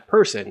found that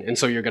person. And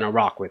so you're going to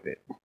rock with it.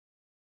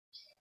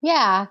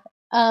 Yeah.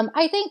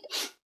 I think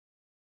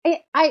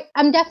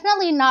I'm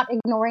definitely not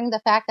ignoring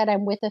the fact that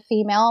I'm with a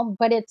female,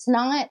 but it's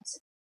not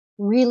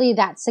really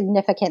that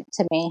significant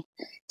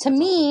to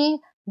me.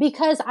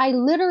 Because I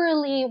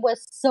literally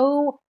was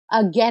so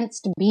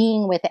against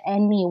being with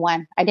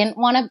anyone. I didn't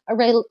want a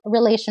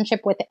relationship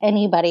with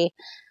anybody.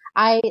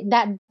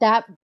 That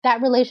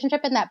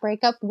relationship and that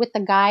breakup with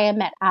the guy I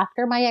met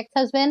after my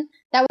ex-husband,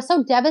 that was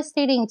so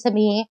devastating to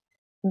me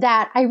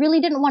that I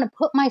really didn't want to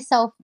put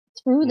myself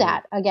through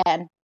that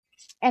again.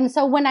 And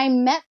so when I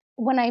met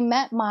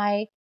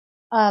my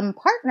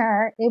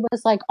partner, it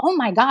was like, oh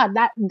my God,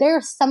 that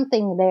there's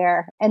something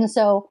there. And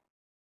so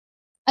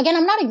again,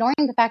 I'm not ignoring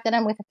the fact that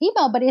I'm with a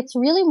female, but it's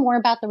really more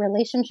about the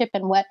relationship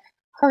and what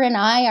her and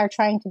I are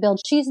trying to build.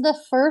 She's the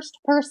first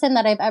person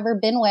that I've ever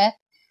been with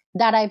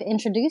that I've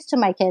introduced to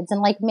my kids.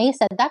 And like May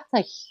said, that's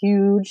a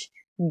huge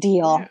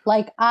deal. Yeah.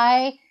 Like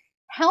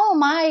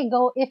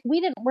if we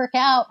didn't work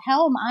out,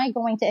 how am I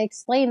going to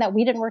explain that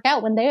we didn't work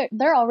out when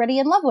they're already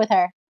in love with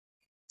her?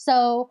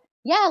 So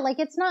yeah, like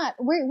it's not,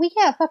 we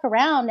can't fuck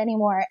around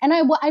anymore. And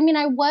I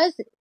was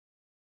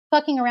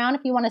fucking around,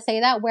 if you want to say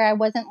that, where I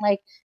wasn't like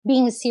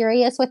being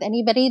serious with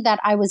anybody that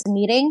I was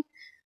meeting.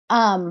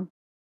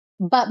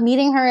 But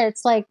meeting her,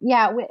 it's like,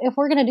 if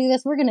we're going to do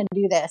this, we're going to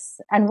do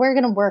this. And we're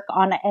going to work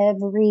on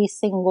every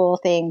single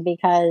thing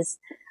because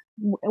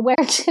I'm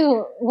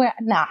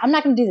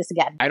not going to do this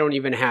again. I don't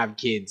even have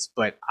kids,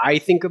 but I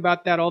think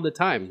about that all the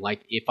time.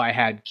 Like if I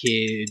had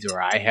kids or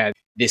I had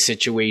this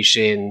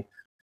situation,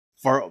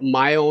 For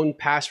my own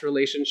past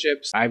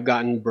relationships, I've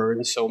gotten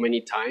burned so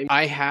many times.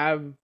 I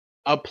have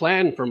a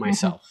plan for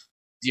myself.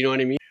 Do you know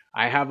what I mean?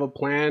 I have a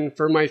plan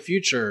for my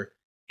future,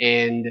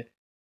 and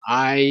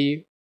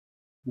I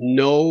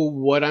know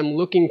what I'm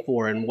looking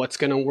for and what's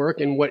going to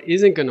work and what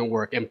isn't going to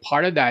work. And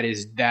part of that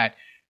is that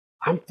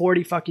I'm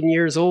 40 fucking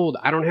years old.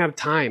 I don't have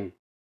time.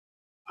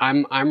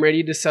 I'm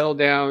ready to settle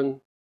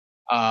down.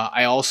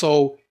 I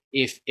also,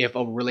 if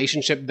a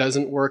relationship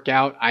doesn't work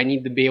out, I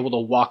need to be able to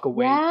walk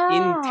away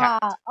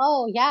intact.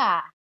 Oh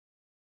yeah.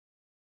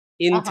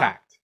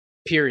 Intact.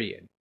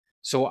 Period.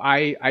 So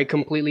I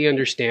completely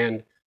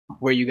understand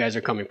where you guys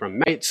are coming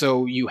from. Right?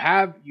 So you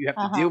have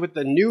to deal with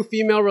the new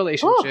female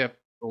relationship,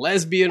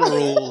 lesbian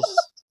rules,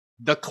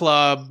 the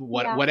club,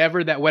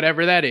 whatever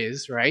that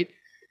is, right?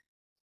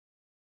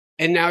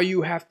 And now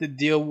you have to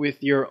deal with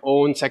your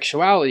own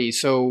sexuality.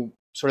 So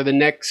sort of the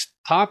next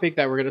topic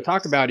that we're going to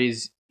talk about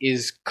is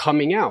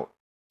coming out.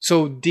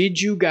 So did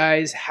you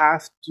guys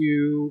have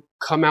to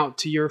come out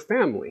to your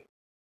family?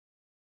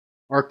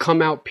 Or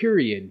come out,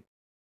 period?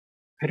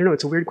 I don't know.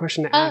 It's a weird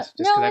question to ask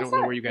just because I don't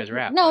know where you guys are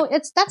at. No,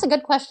 that's a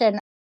good question.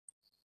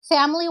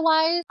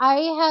 Family-wise, I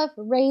have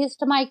raised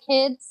my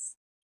kids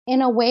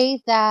in a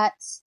way that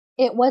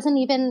it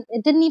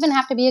didn't even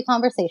have to be a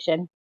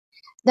conversation.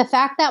 The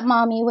fact that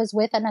mommy was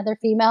with another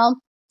female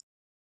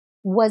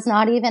was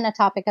not even a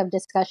topic of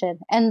discussion.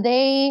 And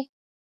they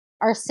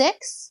are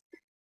 6,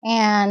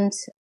 and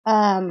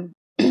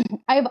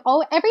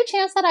every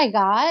chance that I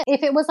got,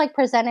 if it was like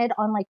presented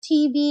on like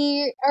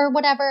TV or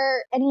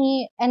whatever,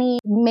 any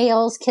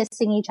males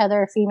kissing each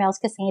other, females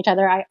kissing each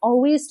other, I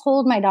always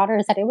told my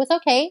daughters that it was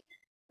okay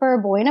for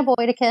a boy and a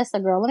boy to kiss, a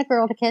girl and a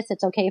girl to kiss.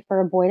 It's okay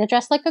for a boy to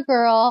dress like a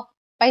girl,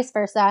 vice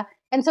versa.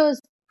 And so it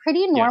was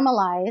pretty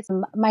normalized.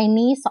 Yeah. My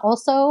niece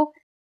also,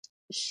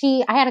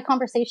 I had a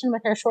conversation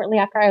with her shortly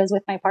after I was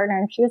with my partner,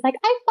 and she was like,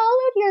 I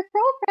followed your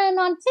girlfriend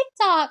on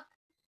TikTok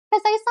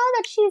because I saw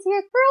that she's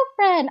your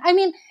girlfriend. I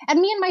mean, and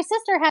me and my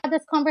sister had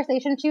this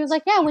conversation. She was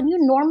like, yeah, when you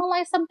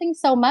normalize something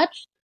so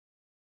much,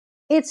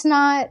 it's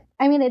not,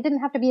 I mean, it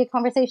didn't have to be a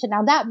conversation.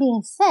 Now, that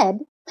being said,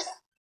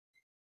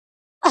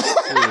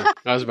 I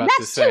was about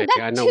to say,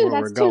 I know where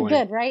we're going. That's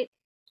too good, right?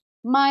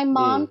 My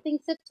mom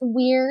thinks it's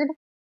weird,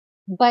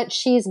 but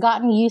she's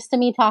gotten used to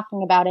me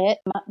talking about it.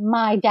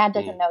 My dad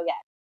doesn't know yet.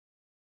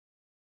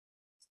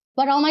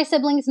 But all my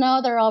siblings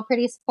know. They're all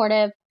pretty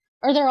supportive.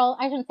 Or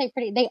I shouldn't say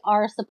pretty, they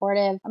are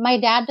supportive. My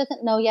dad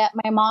doesn't know yet.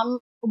 My mom,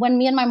 when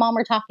me and my mom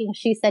were talking,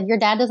 she said, your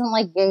dad doesn't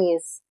like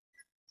gays.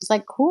 It's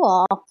like,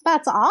 cool.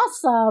 That's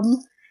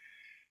awesome.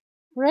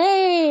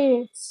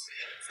 Great.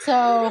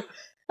 So.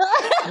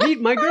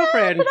 Meet my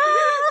girlfriend.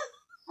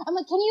 I'm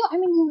like,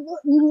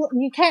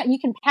 you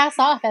can pass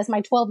off as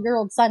my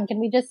 12-year-old son. Can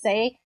we just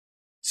say?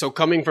 So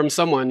coming from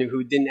someone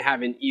who didn't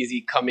have an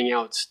easy coming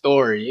out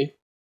story.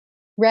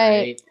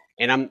 Right?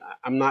 And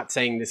I'm not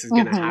saying this is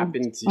going to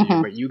happen to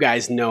you, but you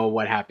guys know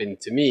what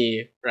happened to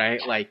me, right?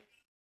 Like,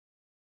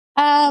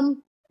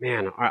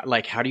 man,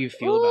 like, how do you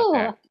feel about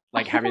that?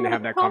 Like having to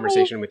have that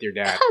conversation with your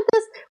dad.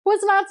 This was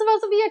not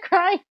supposed to be a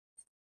crime.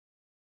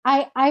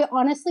 I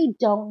honestly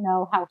don't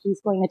know how he's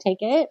going to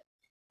take it.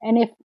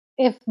 And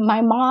if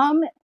my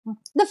mom,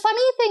 the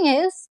funny thing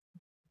is,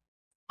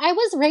 I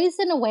was raised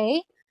in a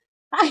way,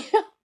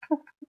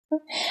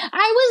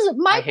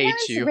 my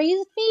parents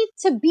raised me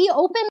to be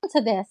open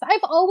to this.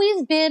 I've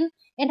always been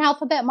an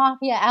Alphabet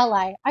Mafia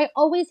ally. I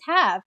always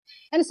have.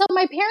 And so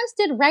my parents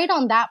did right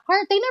on that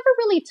part. They never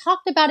really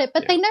talked about it,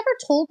 but they never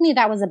told me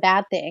that was a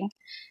bad thing.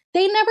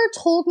 They never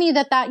told me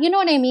that, you know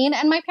what I mean?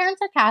 And my parents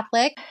are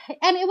Catholic.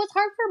 And it was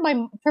hard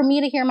for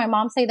me to hear my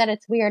mom say that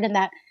it's weird and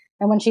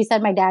when she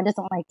said my dad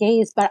doesn't like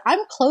gays, but I'm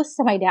close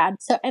to my dad.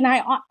 So, and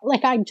I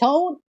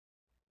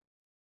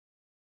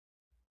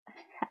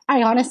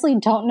honestly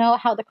don't know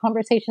how the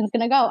conversation's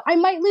going to go. I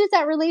might lose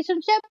that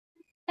relationship.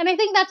 And I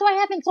think that's why I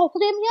haven't told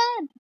him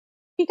yet.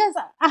 Because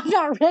I'm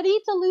not ready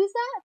to lose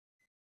that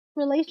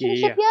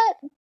relationship yet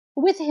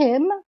with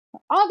him.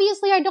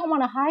 Obviously, I don't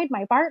want to hide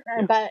my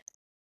partner, but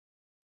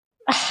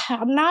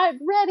I'm not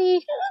ready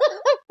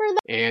for that.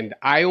 And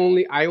I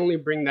only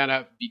bring that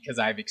up because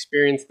I've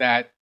experienced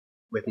that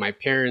with my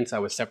parents. I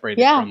was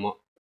separated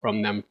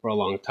from them for a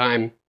long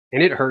time,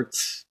 and it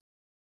hurts.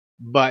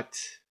 But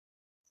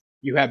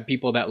you have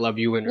people that love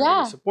you and are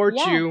going to support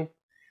you.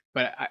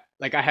 But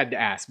I had to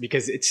ask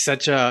because it's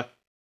such a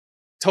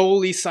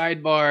totally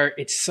sidebar.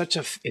 It's such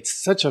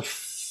a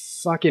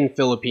fucking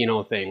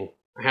Filipino thing.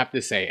 I have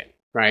to say it,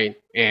 right?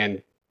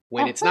 And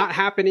when it's not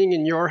happening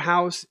in your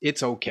house,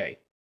 it's okay,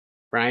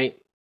 right?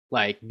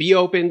 Like, be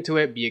open to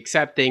it, be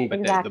accepting.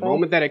 But the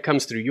moment that it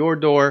comes through your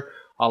door,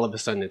 all of a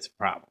sudden it's a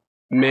problem.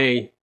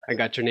 May, I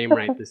got your name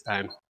right this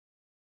time.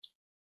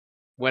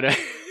 What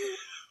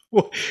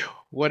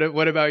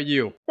about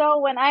you? So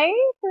when I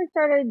first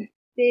started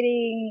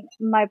dating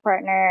my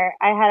partner,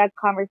 I had a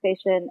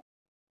conversation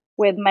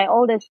with my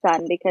oldest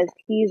son because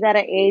he's at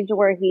an age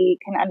where he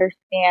can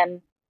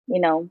understand,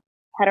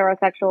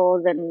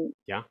 heterosexuals and,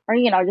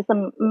 just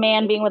a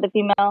man being with a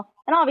female.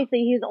 And obviously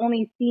he's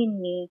only seen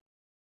me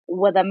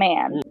with a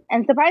man.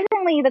 And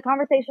surprisingly, the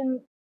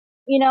conversation,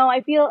 you know,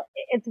 I feel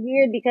it's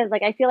weird because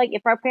like, I feel like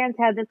if our parents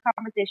had this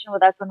conversation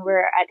with us when we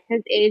were at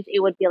his age,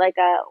 it would be like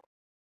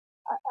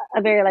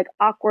a very like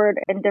awkward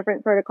and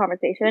different sort of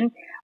conversation.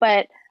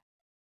 But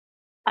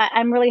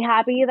I'm really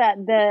happy that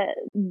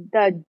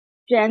the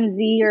Gen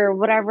Z or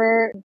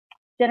whatever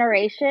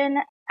generation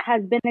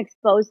has been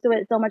exposed to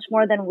it so much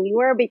more than we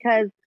were,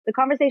 because the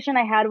conversation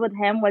I had with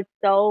him was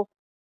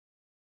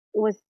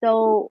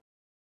so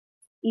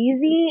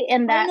easy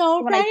in that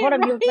when I told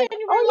him, he was like,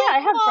 oh yeah, I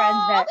have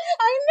friends that,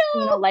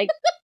 you know, like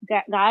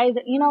guys,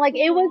 you know, like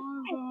it was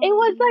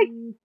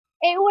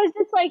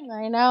just like,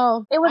 I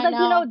know. it was like,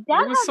 you know,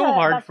 dad It was has so a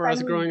hard best for us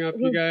friend growing up,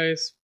 you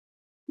guys.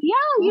 Yeah,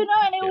 you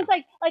know, and it was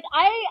like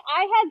I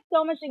had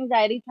so much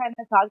anxiety trying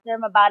to talk to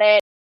him about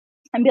it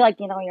and be like,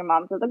 you know, your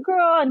mom's with a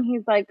girl, and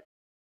he's like,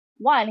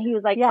 he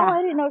was like, oh,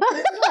 I didn't know she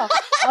was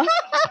a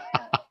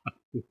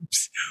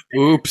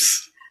girl.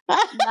 Oops.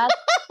 That's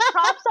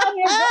props on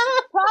your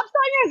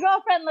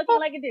girlfriend looking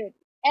like a dude.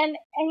 And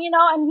you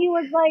know, and he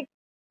was like,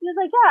 yeah,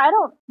 I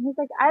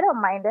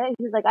don't mind it.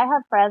 He's like, I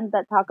have friends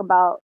that talk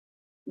about,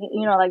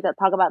 you know, like that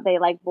talk about they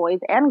like boys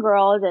and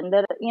girls, and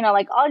that, you know,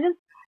 like all just,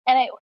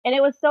 and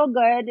it was so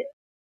good.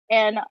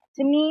 And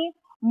to me,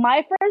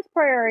 my first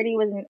priority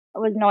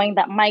was knowing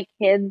that my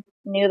kids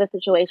knew the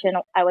situation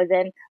I was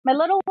in. My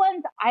little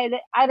ones, I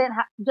didn't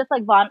have, just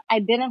like Vaughn, I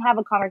didn't have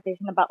a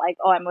conversation about like,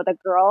 oh, I'm with a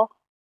girl.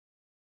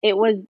 There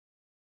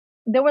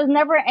was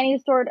never any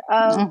sort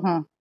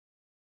of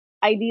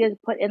ideas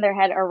put in their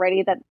head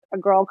already that a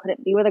girl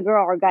couldn't be with a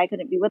girl or a guy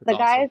couldn't be with the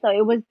guy. So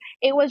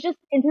it was just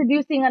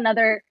introducing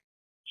another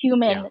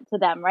human to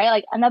them, right?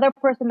 Like another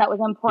person that was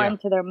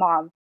important to their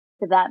mom,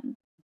 to them.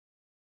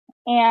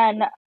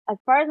 And as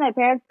far as my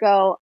parents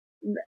go,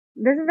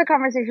 this is a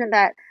conversation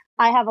that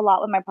I have a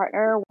lot with my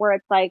partner, where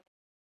it's like,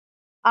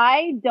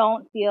 I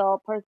don't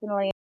feel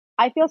personally,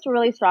 I feel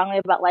really strongly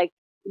about like,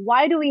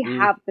 why do we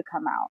have to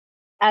come out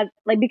as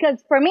like,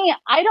 because for me,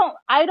 I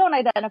don't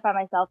identify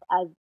myself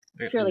as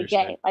purely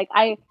gay. Like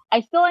I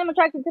still am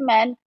attracted to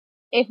men.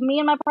 If me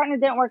and my partner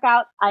didn't work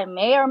out, I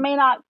may or may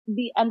not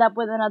end up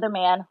with another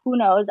man. Who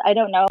knows? I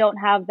don't know. I don't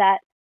have that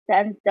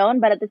set in stone,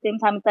 but at the same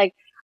time, it's like,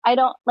 I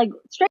don't, like,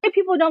 straight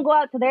people don't go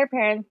out to their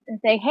parents and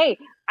say, hey,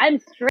 I'm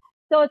straight.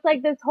 So it's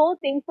like this whole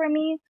thing for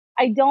me.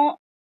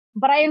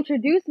 But I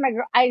introduce when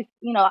I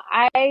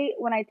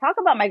talk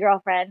about my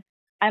girlfriend,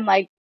 I'm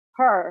like,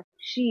 her,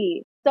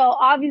 she. So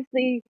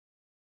obviously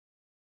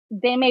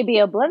they may be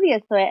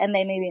oblivious to it, and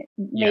they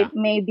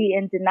may be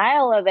in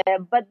denial of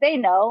it, but they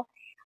know.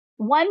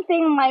 One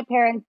thing my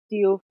parents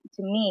do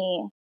to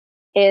me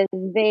is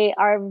they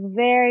are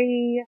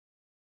very,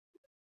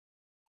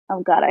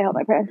 oh God, I hope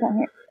my parents don't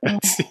hear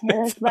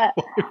this, but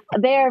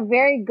they are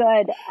very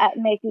good at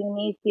making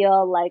me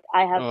feel like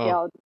I have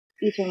failed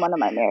each and one of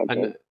my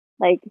marriages.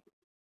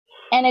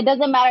 And it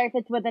doesn't matter if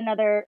it's with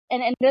another,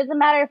 and it doesn't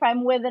matter if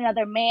I'm with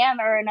another man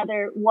or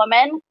another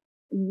woman.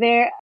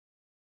 The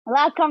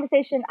last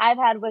conversation I've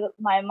had with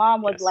my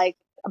mom was like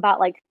about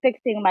like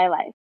fixing my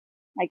life,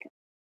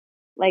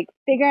 like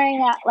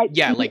figuring out,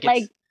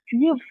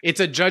 it's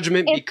a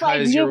judgment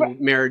because your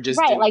marriages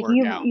didn't work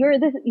out.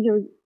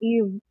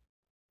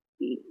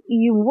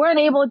 You weren't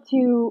able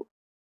to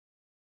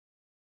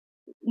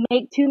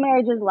make two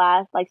marriages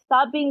last. Like,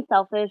 stop being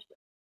selfish.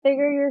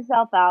 Figure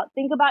yourself out.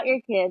 Think about your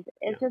kids.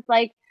 It's just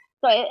like,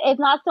 so it's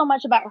not so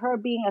much about her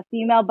being a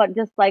female, but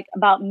just like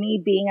about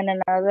me being in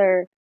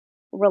another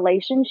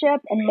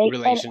relationship and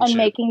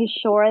making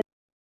sure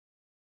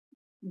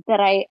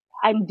that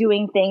I'm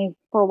doing things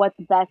for what's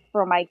best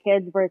for my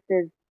kids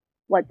versus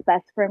what's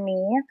best for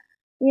me,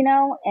 you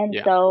know? And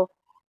so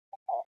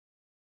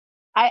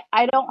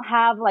I don't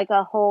have like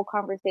a whole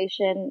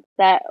conversation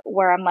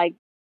where I'm like,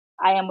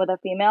 I am with a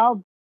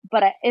female,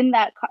 but in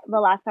the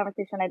last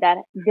conversation I did.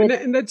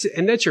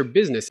 And that's your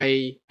business.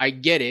 I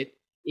get it.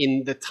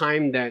 In the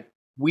time that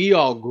we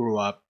all grew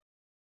up,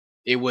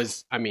 it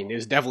was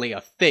definitely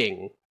a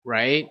thing,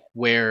 right?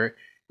 Where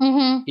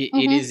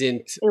it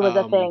isn't. It was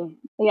a thing.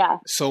 Yeah.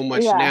 So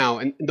much now.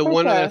 And the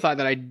one other thought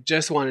that I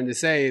just wanted to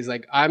say is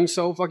like, I'm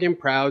so fucking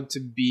proud to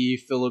be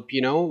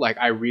Filipino. Like,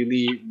 I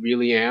really,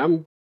 really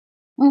am.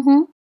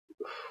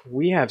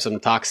 We have some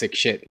toxic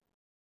shit.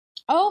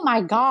 Oh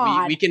my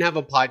God. We can have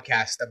a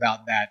podcast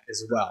about that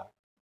as well.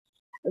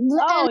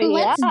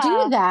 Let's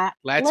do that.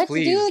 Let's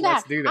do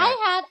that.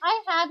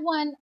 I had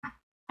one.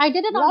 I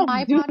did it on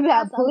my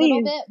podcast a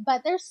little bit,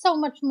 but there's so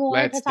much more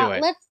to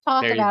talk. Let's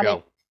talk about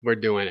it. We're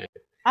doing it.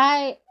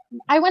 I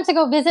went to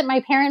go visit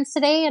my parents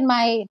today, and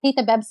my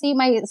Tita Bebsi,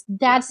 my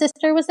dad's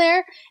sister, was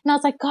there, and I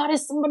was like, God,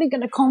 is somebody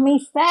gonna call me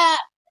fat?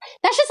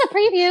 That's just a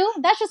preview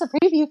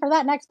for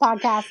that next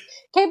podcast.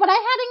 Okay, but I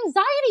had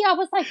anxiety. I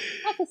was like,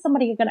 how is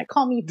somebody going to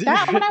call me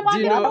fat when I walk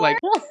out the door? Like,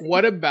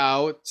 what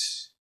about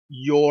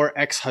your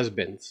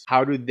ex-husbands?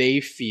 How do they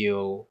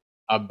feel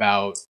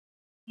about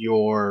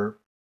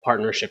your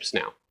partnerships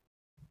now?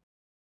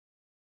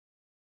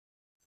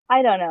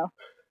 I don't know.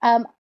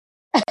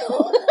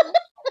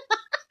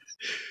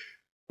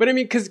 But I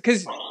mean,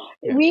 because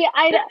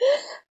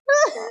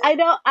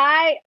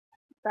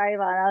Sorry,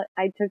 Vaughn,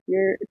 I took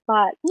your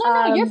spot.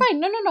 No, you're fine.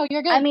 No,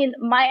 you're good. I mean,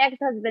 my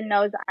ex-husband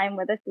knows I'm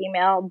with a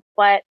female,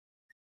 but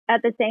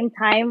at the same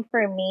time,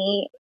 for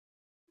me,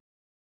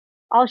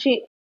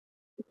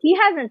 he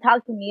hasn't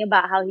talked to me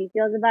about how he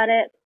feels about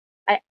it.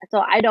 So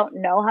I don't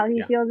know how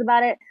he feels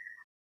about it.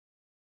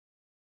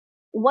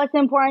 What's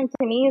important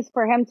to me is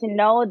for him to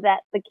know that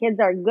the kids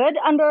are good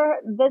under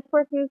this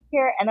person's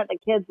care and that the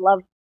kids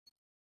love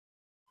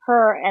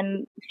her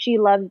and she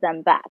loves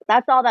them back.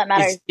 That's all that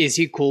matters. Is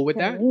he cool with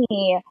that?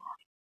 Me.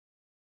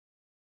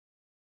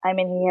 I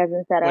mean, he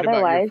hasn't said what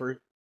otherwise. About your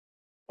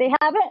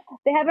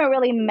They haven't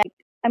really met.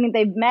 I mean,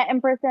 they've met in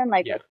person,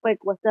 like a quick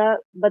 "what's up,"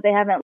 but they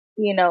haven't,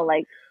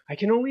 like. I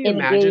can only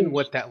imagine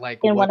what that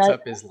what's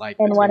up is like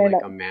between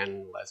like a man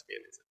and a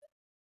lesbian.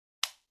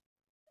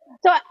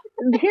 So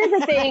here's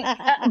the thing,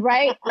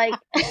 right? Like,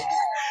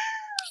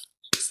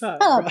 what's up,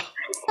 bro?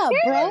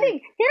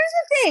 Here's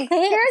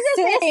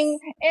the thing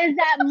is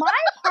that my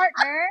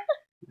partner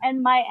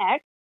and my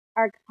ex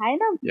are kind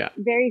of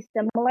very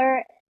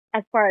similar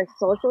as far as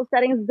social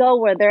settings go,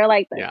 where they're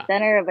like the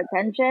center of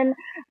attention.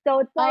 So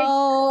it's like,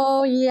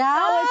 so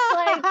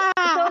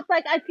it's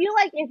like I feel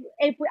like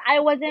if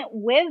I wasn't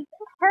with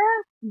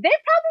her, they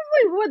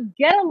probably would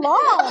get along. You know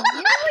what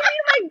I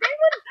mean? Like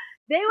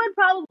they would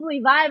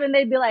probably vibe and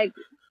they'd be like,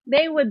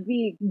 they would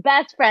be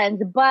best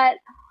friends. But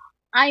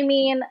I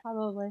mean,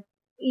 probably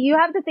you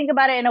have to think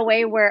about it in a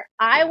way where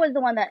I was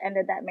the one that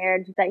ended that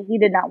marriage that he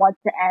did not want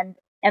to end,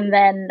 and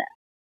then.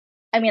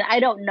 I mean, I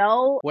don't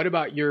know. What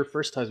about your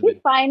first husband?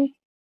 He's fine.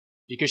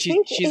 Because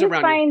she's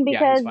around. Fine you.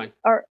 because, he's fine.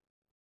 Or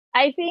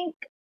I think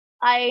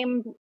I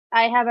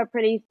have a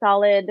pretty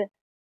solid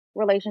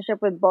relationship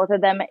with both of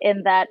them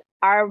in that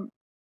our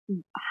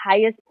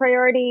highest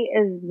priority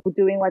is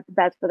doing what's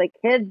best for the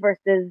kids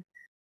versus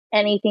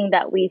anything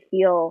that we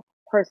feel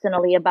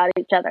personally about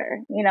each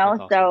other.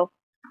 Awesome. So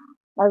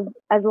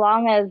as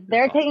long as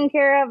they're taken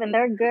care of and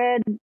they're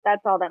good,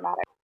 that's all that matters.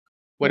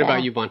 What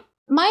about you, Vaughn?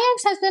 My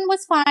ex-husband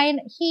was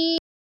fine. He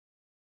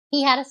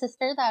had a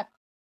sister that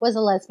was a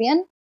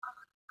lesbian,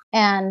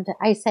 and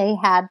I say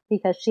had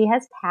because she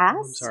has passed.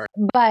 I'm sorry.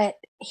 But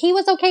he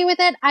was okay with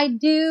it. I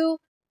do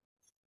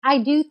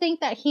think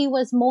that he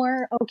was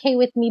more okay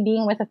with me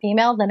being with a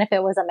female than if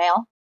it was a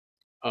male.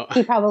 Oh.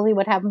 He probably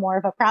would have more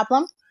of a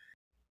problem.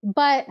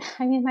 But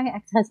I mean, my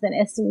ex-husband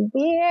is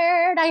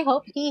weird. I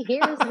hope he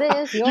hears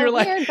this. You're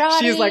like, weird,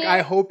 Donnie. She's like,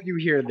 I hope you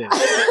hear this.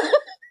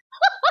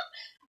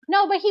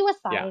 No, but he was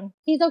fine. Yeah.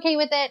 He's okay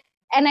with it.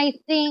 And I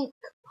think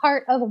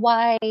part of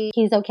why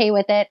he's okay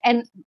with it,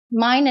 and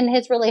mine and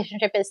his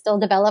relationship is still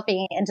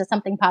developing into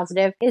something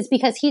positive, is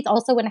because he's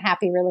also in a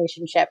happy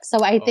relationship.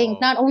 So I think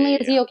not only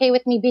is he okay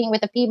with me being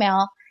with a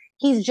female,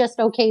 he's just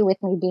okay with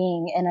me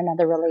being in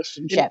another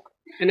relationship.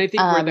 And I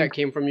think where that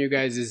came from, you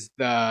guys, is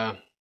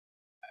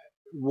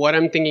what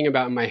I'm thinking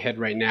about in my head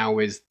right now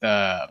is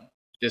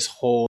this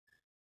whole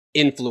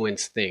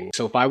influence thing.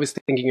 So if I was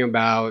thinking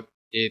about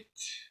it,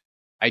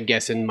 I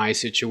guess in my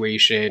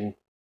situation,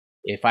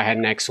 if I had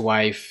an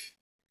ex-wife,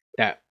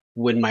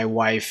 would my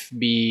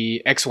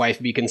ex-wife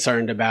be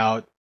concerned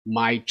about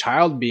my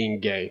child being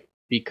gay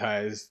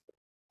because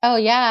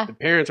the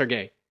parents are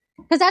gay?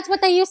 Because that's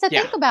what they used to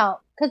think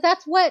about. Because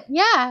that's what,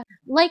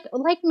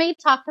 like May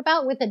talked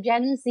about with the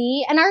Gen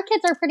Z, and our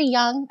kids are pretty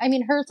young. I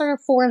mean, hers are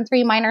 4 and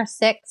 3, mine are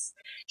 6.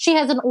 She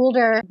has an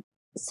older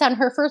son,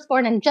 her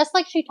firstborn, and just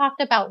like she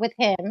talked about with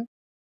him,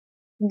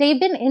 they've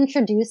been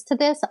introduced to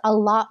this a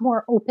lot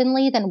more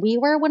openly than we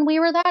were when we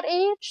were that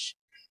age.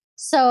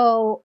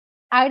 So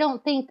I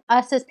don't think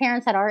us as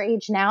parents at our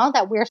age now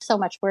that we're so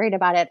much worried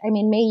about it. I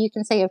mean, May, you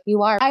can say if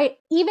you are.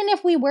 Even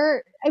if we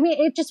were, I mean,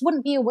 it just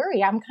wouldn't be a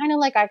worry. I'm kind of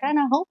like, I kind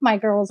of hope my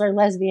girls are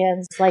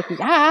lesbians. Like,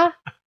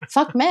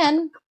 fuck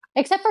men.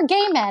 Except for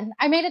gay men.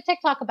 I made a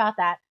TikTok about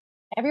that.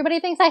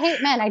 Everybody thinks I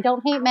hate men. I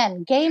don't hate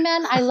men. Gay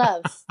men, I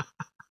love.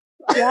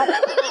 Yep.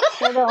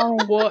 They're the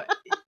only. Well,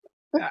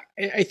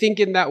 I think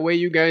in that way,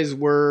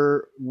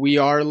 we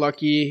are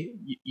lucky.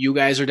 You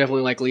guys are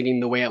definitely like leading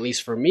the way, at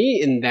least for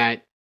me, in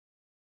that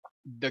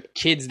the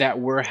kids that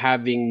we're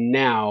having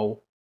now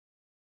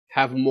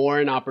have more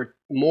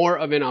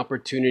of an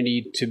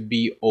opportunity to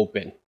be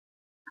open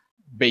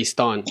based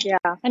on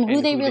and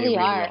who they really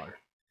are.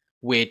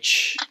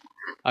 Which,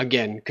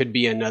 again, could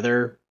be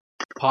another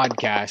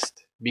podcast,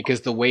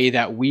 because the way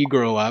that we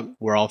grow up,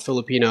 we're all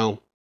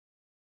Filipino.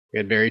 We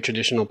had very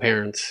traditional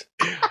parents.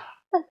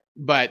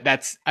 But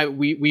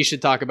we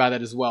should talk about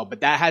that as well.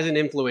 But that has an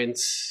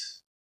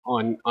influence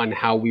on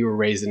how we were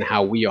raised and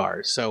how we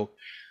are. So,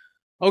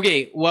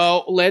 okay,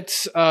 well,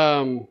 let's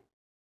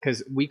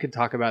because we could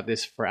talk about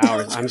this for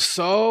hours. I'm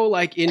so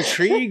like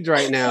intrigued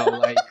right now.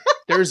 Like,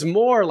 there's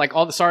more. Like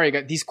I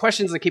got these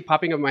questions that keep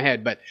popping up in my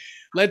head. But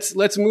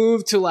let's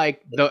move to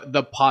like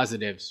the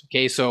positives.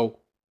 Okay, so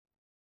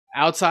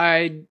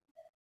outside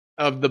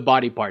of the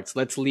body parts,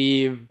 let's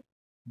leave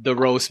the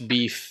roast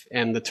beef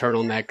and the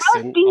turtlenecks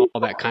and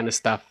all that kind of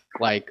stuff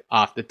like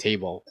off the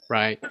table,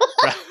 right?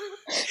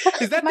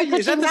 Is that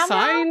the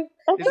sign?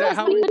 Is that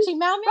how? Is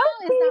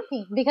that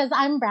me? Because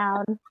I'm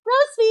brown.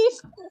 Roast beef.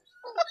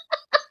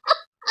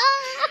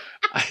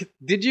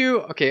 Did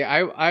you? Okay,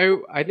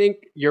 I think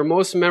your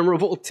most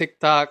memorable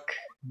TikTok,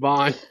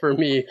 Vaughn, for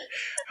me,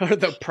 are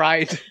the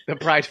pride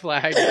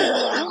flag.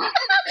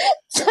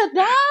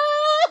 Ta-da!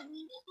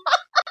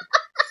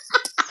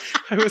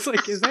 I was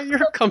like, is that your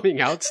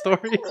coming out story?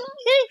 Yeah,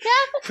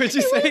 Would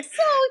you it say, was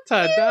so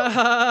cute.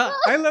 ta-da,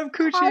 I love I'm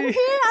coochie?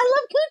 here. I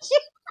love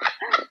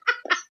coochie.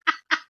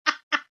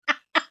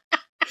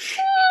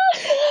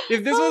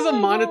 If this was a Oh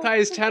my God.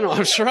 monetized channel,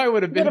 I'm sure I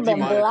would have been Would've been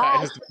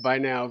demonetized by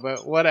now, but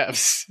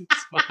whatevs.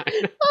 It's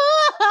fine.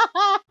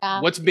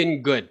 Yeah. What's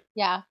been good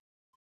Yeah.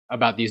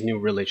 about these new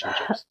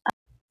relationships?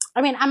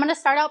 I mean, I'm going to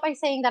start out by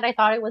saying that I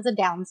thought it was a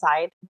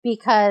downside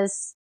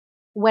because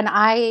when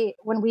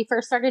we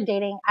first started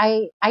dating,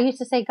 I used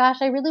to say, gosh,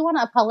 I really want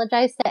to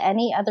apologize to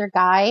any other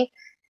guy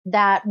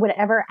that would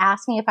ever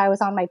ask me if I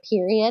was on my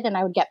period, and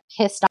I would get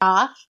pissed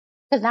off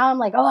because now I'm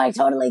like, oh, I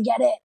totally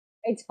get it.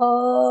 I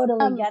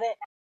totally get it.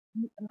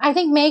 I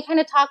think May kind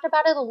of talked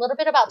about it a little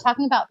bit about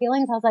talking about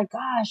feelings. I was like,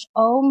 gosh,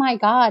 oh my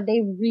God,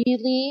 they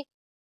really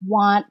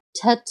want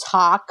to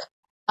talk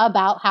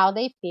about how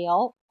they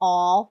feel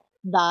all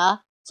the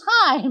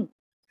time.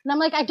 And I'm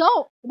like, I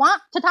don't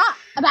want to talk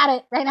about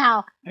it right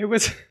now. I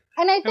was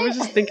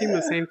just thinking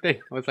the same thing.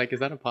 I was like, is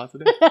that a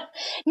positive?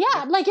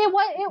 Yeah, like it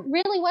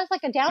really was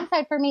like a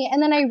downside for me.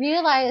 And then I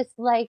realized,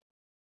 like,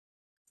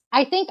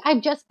 I think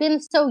I've just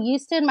been so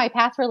used to in my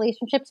past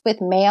relationships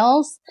with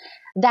males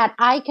that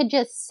I could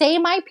just say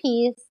my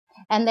piece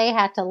and they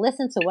had to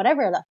listen to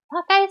whatever the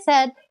fuck I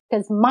said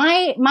because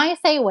my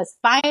say was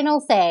final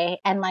say,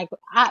 and like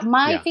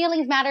my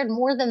feelings mattered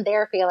more than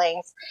their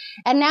feelings.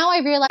 And now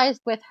I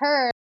realized with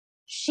her,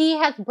 she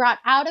has brought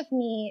out of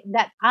me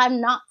that I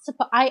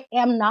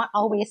am not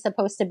always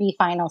supposed to be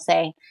final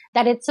say,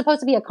 that it's supposed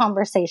to be a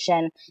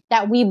conversation,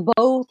 that we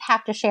both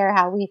have to share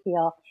how we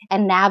feel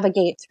and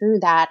navigate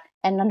through that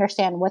and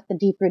understand what the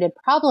deep rooted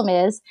problem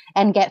is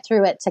and get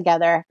through it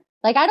together.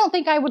 Like, I don't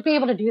think I would be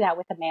able to do that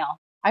with a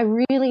male. I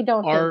really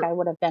don't think I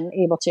would have been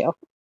able to.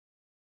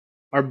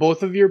 Are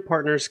both of your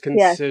partners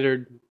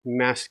considered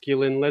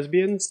masculine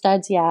lesbians?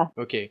 Studs, yeah.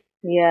 Okay.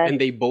 Yeah. And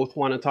they both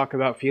want to talk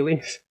about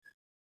feelings?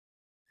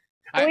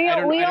 Me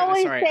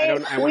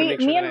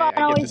and Vaughn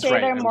always say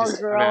they're more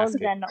girls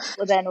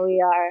than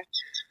we are.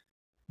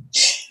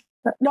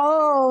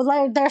 No,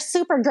 like they're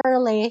super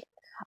girly.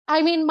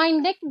 I mean, my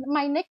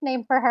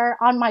nickname for her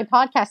on my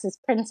podcast is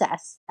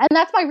Princess, and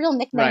that's my real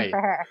nickname for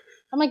her.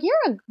 I'm like,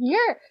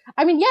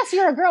 I mean, yes,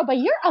 you're a girl, but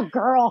you're a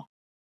girl.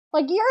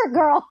 Like, you're a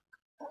girl.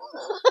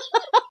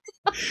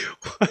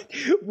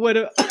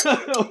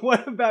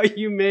 What about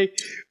you, May?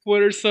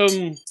 What are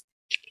some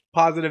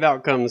positive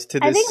outcomes to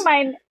this? I think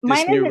mine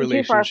isn't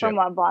too far from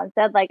what Vaughn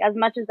said. Like, as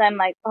much as I'm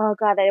like, oh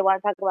God, I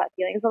want to talk about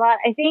feelings a lot.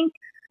 I think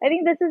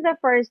this is the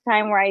first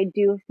time where I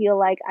do feel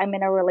like I'm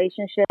in a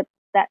relationship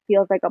that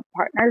feels like a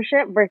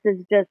partnership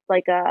versus just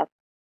like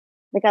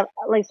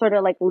sort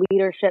of like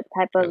leadership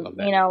type of,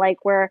 you know, like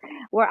where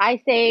I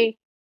say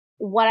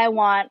what I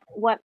want,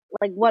 what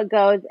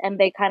goes, and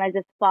they kind of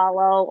just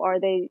follow, or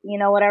they, you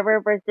know,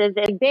 whatever, versus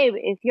like, babe,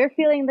 if you're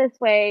feeling this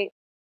way,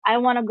 I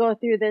want to go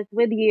through this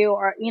with you,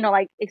 or, you know,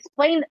 like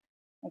explain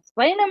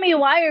to me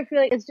why you're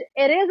feeling.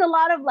 It is a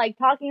lot of like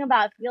talking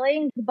about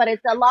feelings, but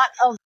it's a lot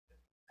of,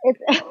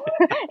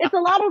 it's a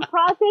lot of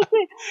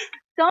processing.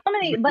 So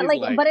many, but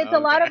it's a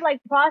lot of like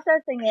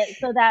processing it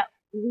so that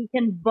we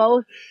can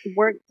both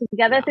work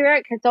together through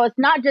it. So it's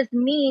not just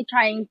me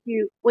trying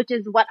to, which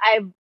is what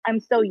I'm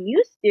so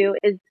used to,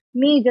 is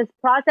me just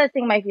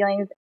processing my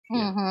feelings,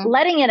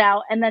 letting it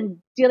out, and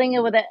then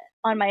dealing with it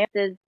on my own.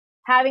 Is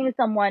having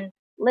someone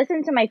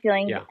listen to my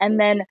feelings and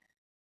then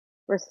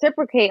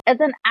reciprocate as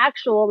an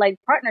actual like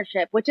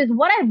partnership, which is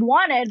what I've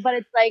wanted. But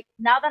it's like,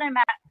 now that I'm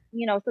at,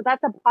 you know, so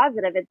that's a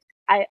positive.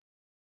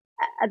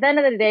 At the end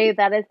of the day,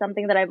 that is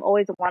something that I've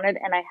always wanted,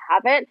 and I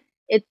have it.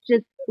 It's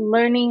just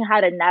learning how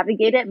to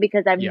navigate it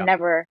because I've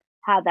never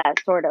had that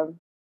sort of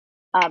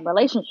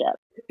relationship.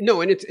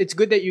 No, and it's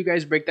good that you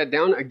guys break that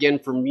down. Again,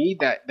 for me,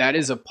 that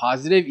is a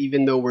positive,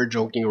 even though we're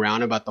joking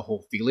around about the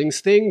whole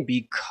feelings thing,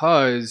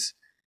 because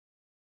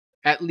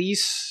at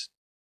least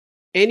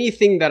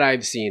anything that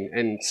I've seen,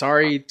 and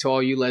sorry to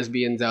all you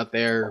lesbians out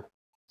there,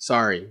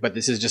 sorry, but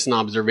this is just an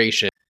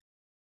observation.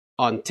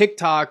 On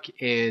TikTok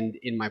and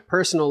in my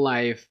personal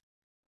life,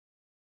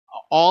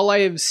 all I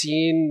have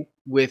seen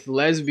with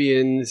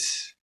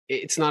lesbians,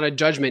 it's not a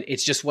judgment,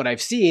 it's just what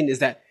I've seen, is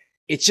that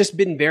it's just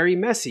been very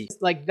messy.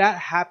 Like, that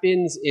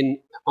happens in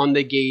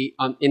the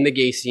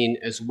gay scene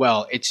as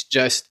well. It's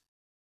just,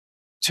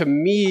 to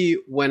me,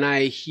 when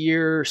I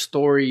hear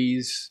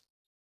stories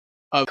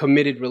of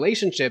committed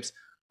relationships,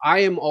 I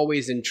am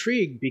always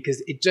intrigued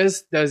because it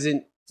just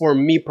doesn't, for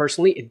me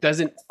personally, it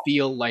doesn't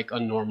feel like a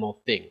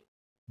normal thing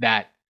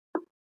that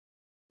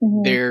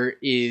there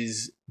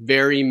is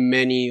very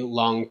many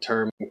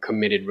long-term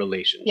committed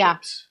relationships. Yeah.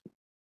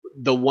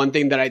 The one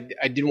thing that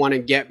I did want to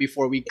get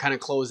before we kind of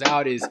close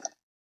out is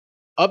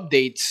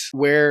updates.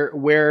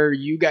 Where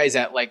you guys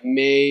at? Like,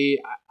 May,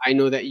 I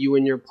know that you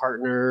and your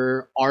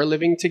partner are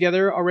living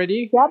together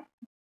already. Yep.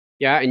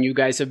 Yeah, and you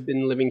guys have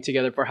been living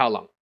together for how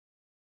long?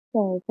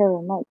 So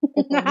remote.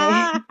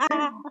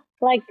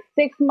 Like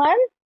 6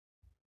 months.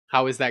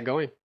 How is that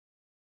going?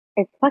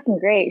 It's fucking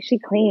great. She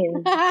cleans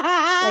like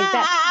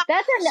that.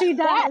 That's a She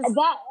does.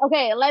 That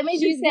okay. Let me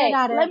She's just say. good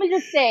at it. Let me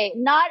just say.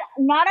 Not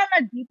on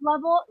a deep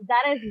level.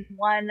 That is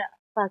one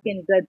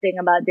fucking good thing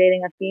about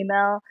dating a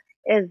female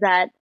is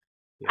that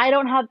I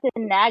don't have to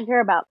nag her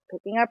about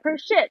picking up her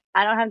shit.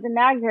 I don't have to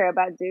nag her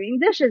about doing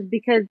dishes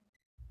because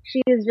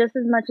she is just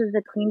as much as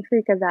a clean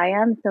freak as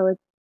I am. So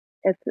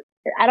it's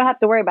I don't have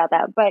to worry about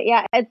that. But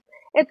yeah,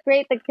 it's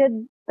great. The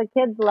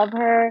kids love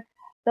her.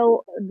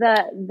 So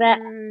the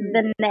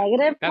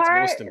negative That's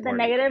part, most important.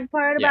 the negative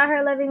part about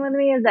her living with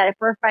me is that if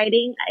we're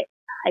fighting,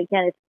 I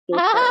can't escape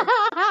her.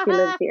 She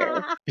lives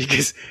here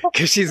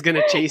because she's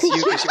gonna chase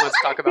you because she wants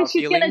to talk about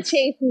she's feelings. gonna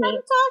chase me.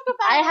 Talk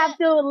about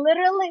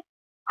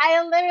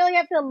I literally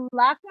have to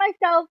lock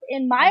myself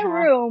in my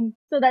room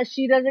so that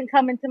she doesn't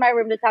come into my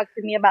room to talk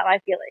to me about my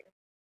feelings.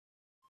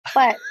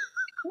 But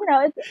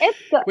it's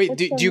good. Wait,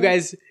 do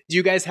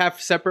you guys have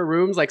separate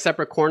rooms, like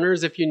separate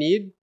corners if you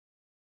need?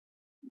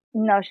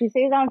 No, she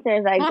stays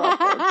downstairs. I go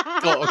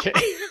upstairs. Oh, okay.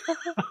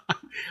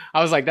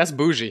 I was like, that's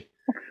bougie.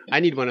 I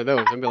need one of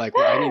those. I'd be like,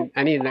 well,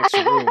 I need an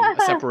extra room, a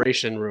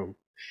separation room.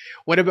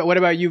 What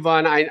about you,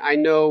 Vaughn? I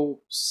know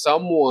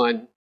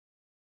someone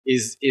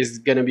is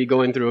gonna be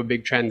going through a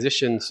big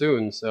transition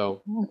soon.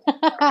 So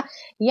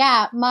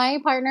yeah, my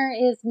partner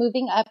is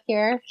moving up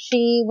here.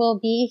 She will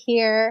be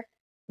here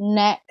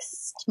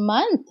next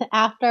month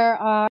after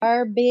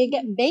our big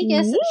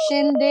Vegas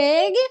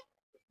shindig.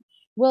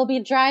 We'll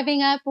be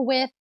driving up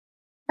with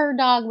her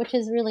dog, which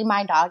is really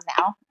my dog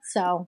now.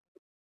 So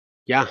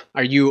yeah,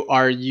 are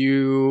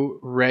you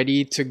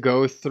ready to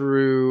go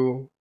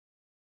through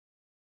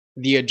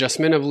the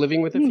adjustment of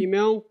living with a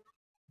female?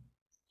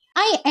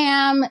 I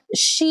am.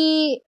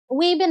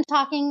 We've been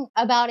talking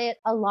about it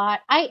a lot.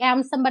 I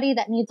am somebody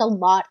that needs a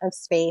lot of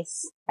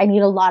space. I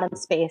need a lot of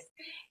space.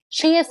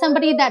 She is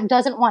somebody that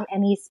doesn't want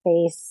any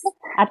space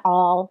at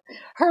all.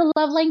 Her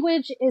love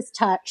language is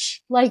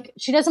touch. Like,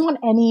 she doesn't want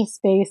any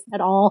space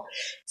at all.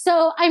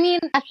 So, I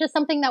mean, that's just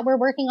something that we're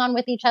working on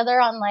with each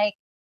other on, like,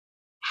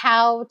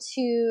 how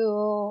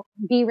to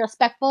be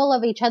respectful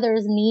of each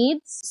other's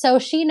needs. So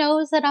she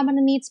knows that I'm going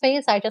to need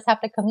space. I just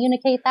have to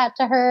communicate that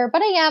to her.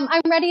 But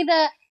I'm ready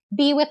to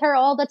be with her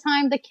all the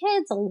time. The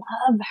kids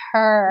love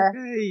her.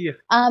 Hey.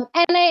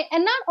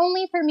 And not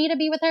only for me to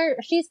be with her,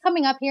 she's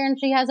coming up here and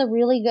she has a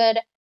really good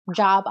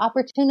job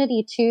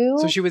opportunity too.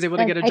 So she was able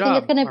to get a job. I think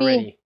it's going to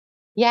already. be,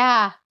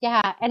 yeah.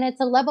 And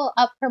it's a level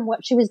up from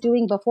what she was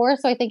doing before.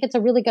 So I think it's a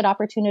really good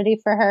opportunity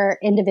for her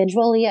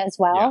individually as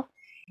well.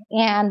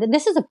 Yeah. And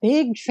this is a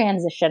big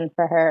transition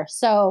for her.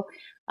 So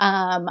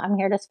I'm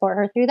here to support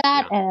her through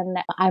that. Yeah. And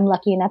I'm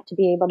lucky enough to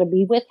be able to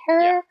be with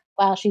her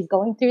while she's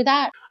going through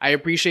that. I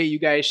appreciate you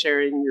guys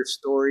sharing your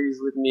stories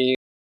with me.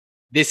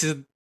 This is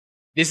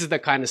the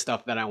kind of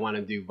stuff that I want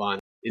to do, Vaughn.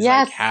 Is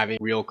like having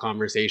real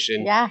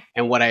conversation. Yeah.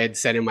 And what I had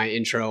said in my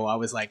intro, I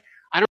was like,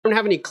 I don't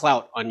have any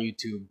clout on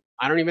YouTube.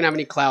 I don't even have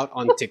any clout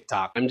on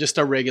TikTok. I'm just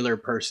a regular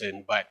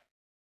person. But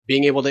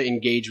being able to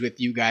engage with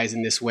you guys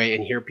in this way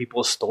and hear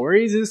people's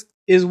stories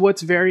is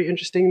what's very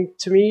interesting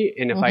to me.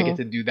 And if I get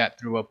to do that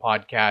through a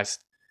podcast,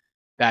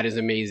 that is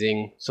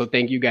amazing. So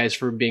thank you guys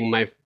for being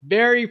my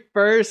very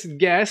first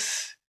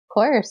guest. Of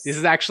course. This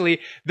is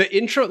actually the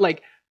intro.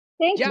 Like,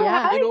 thank you.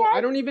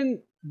 I don't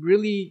even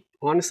really,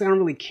 honestly, I don't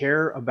really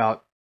care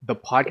about the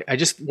podcast. I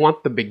just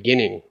want the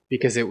beginning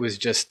because it was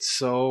just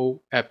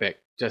so epic.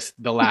 Just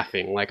the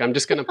laughing. Like, I'm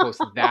just going to post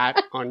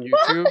that on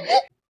YouTube.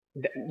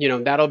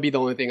 That'll be the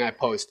only thing I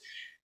post.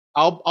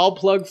 I'll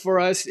plug for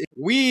us.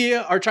 We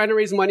are trying to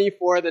raise money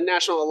for the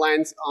National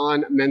Alliance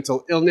on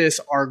Mental Illness.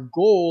 Our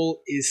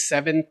goal is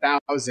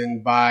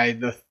 7,000 by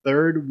the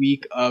third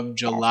week of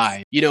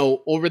July.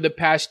 Over the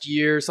past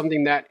year,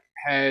 something that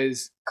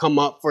has come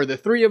up for the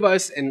three of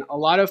us and a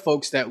lot of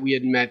folks that we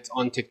had met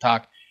on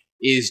TikTok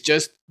is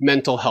just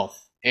mental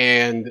health.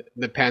 And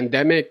the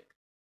pandemic,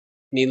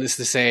 needless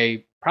to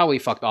say, probably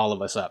fucked all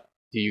of us up.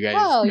 Do you guys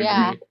agree?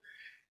 Yeah.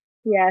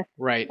 Yes.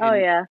 Right.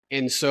 Yeah.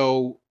 And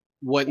so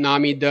what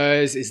NAMI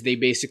does is they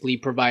basically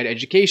provide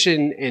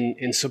education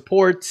and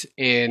support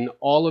and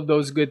all of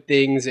those good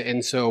things.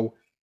 And so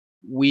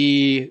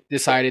we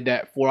decided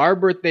that for our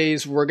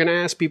birthdays, we're going to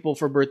ask people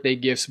for birthday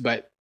gifts,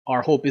 but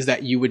our hope is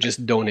that you would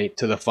just donate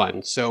to the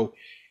fund. So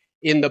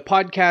in the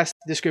podcast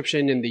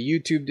description, in the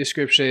YouTube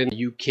description,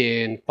 you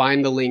can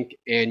find the link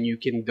and you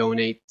can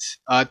donate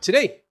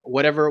today,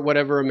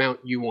 whatever amount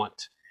you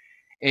want.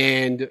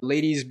 And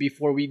ladies,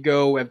 before we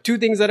go, I have two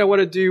things that I want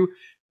to do,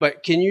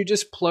 but can you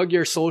just plug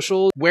your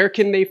social? Where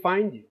can they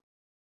find you?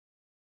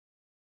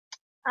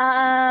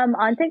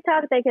 On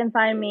TikTok, they can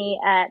find me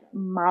at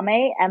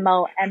Momma,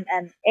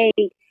 MOMMA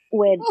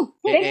with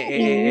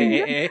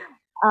 16.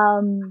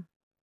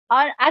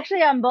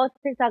 On both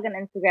TikTok and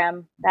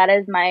Instagram, that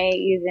is my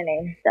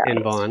username. So.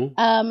 And Vaughn?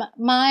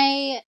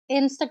 My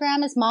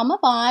Instagram is Mama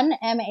Vonne,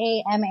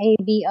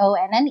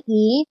 MAMABONNE.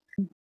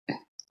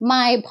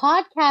 My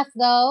podcast,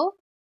 though,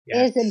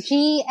 is a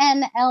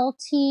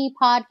GNLT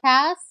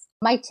podcast.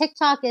 My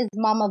TikTok is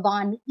Mama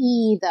Von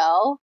E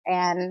though,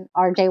 and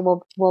RJ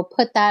will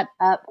put that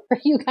up for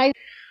you guys.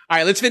 All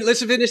right, let's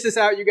finish this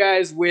out, you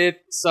guys, with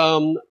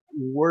some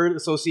word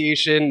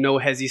association, no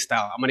hezzy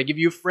style. I'm gonna give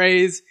you a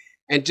phrase,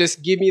 and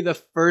just give me the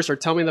first, or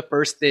tell me the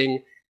first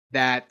thing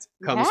that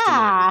comes to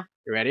mind.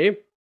 You ready?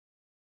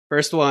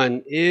 First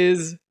one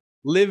is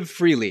live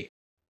freely.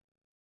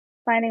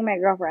 Finding my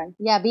girlfriend.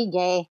 Yeah, be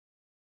gay.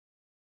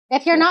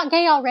 If you're not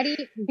gay already,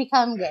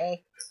 become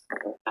gay.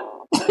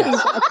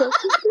 Because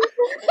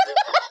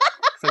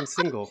I'm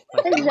single.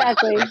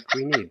 Exactly.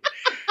 We need.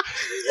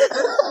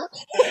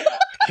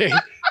 Okay.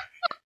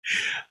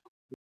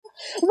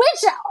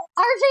 Which,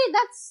 RJ,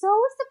 that's so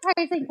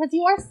surprising because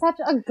you are such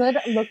a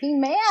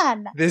good-looking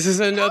man. This is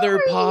another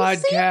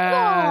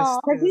podcast.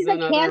 Because he's a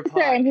Cancer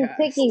and he's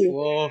picky.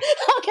 Well,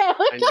 Okay.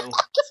 I know.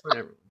 That's what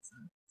everyone's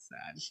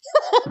sad.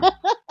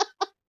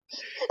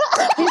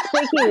 He's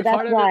picky.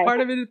 That's why. Part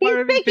of it is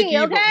picky, picky.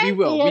 okay? But we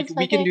will. He is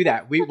We can picky. do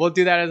that. We'll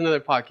do that as another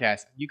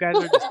podcast. You guys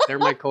are they're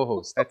my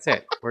co-hosts. That's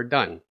it. We're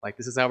done. Like,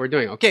 this is how we're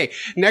doing. Okay.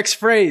 Next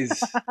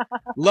phrase.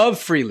 Love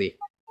freely.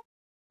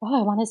 Oh,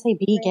 I want to say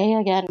be gay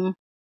again.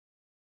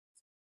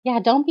 Yeah,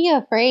 don't be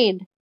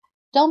afraid.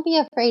 Don't be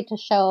afraid to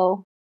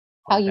show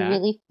how you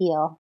really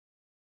feel.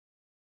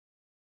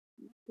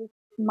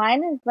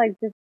 Mine is like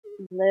just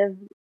live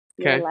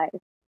your Okay. life.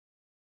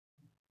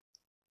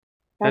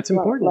 That's what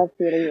important. love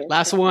freely is.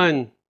 Last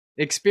one.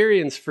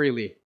 Experience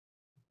freely.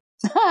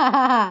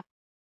 I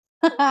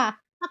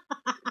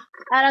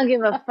don't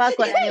give a fuck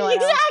what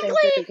anyone else thinks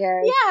or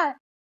cares. Yeah.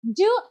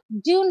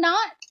 Do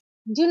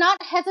not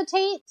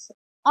hesitate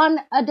on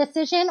a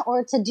decision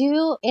or to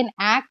do an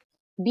act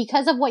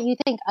because of what you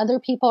think other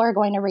people are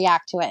going to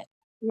react to it.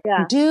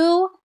 Yeah.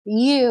 Do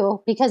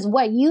you, because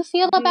what you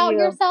feel about you.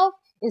 yourself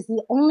is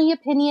the only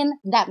opinion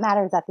that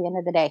matters at the end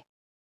of the day.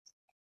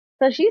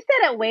 So she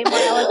said it way more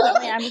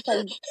eloquently. I'm just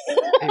like,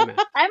 Amen.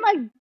 I'm like,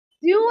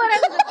 do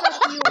whatever the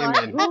fuck you want.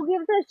 Amen. Who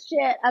gives a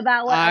shit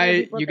about what other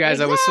people You think? guys,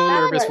 I was so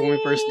nervous when we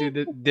first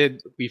Exactly.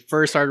 we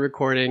first started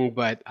recording,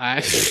 but I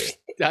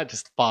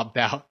just bobbed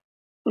out.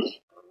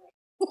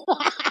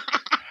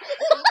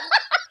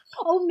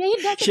 Oh, May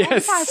doesn't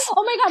Yes. time.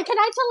 Oh my God, can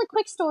I tell a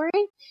quick story?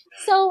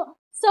 So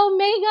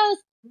May goes,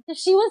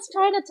 she was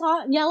trying to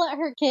yell at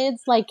her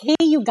kids like, hey,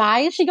 you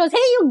guys. She goes, hey,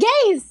 you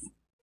gays.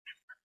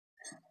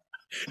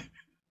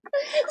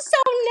 So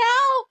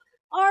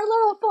now our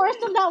little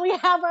foursome that we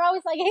have are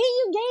always like, hey,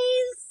 you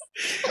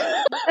gays.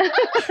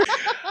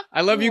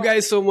 I love you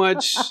guys so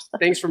much.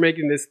 Thanks for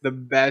making this the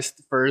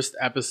best first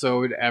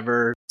episode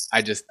ever.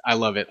 I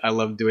love it. I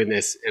love doing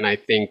this, and I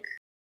think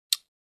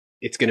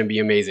it's going to be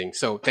amazing.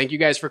 So thank you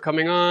guys for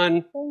coming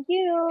on. Thank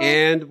you.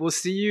 And we'll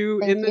see you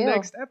Thank in the you.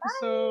 next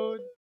episode.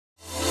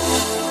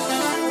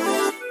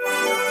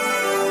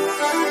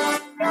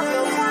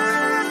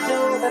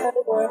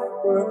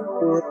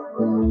 Bye.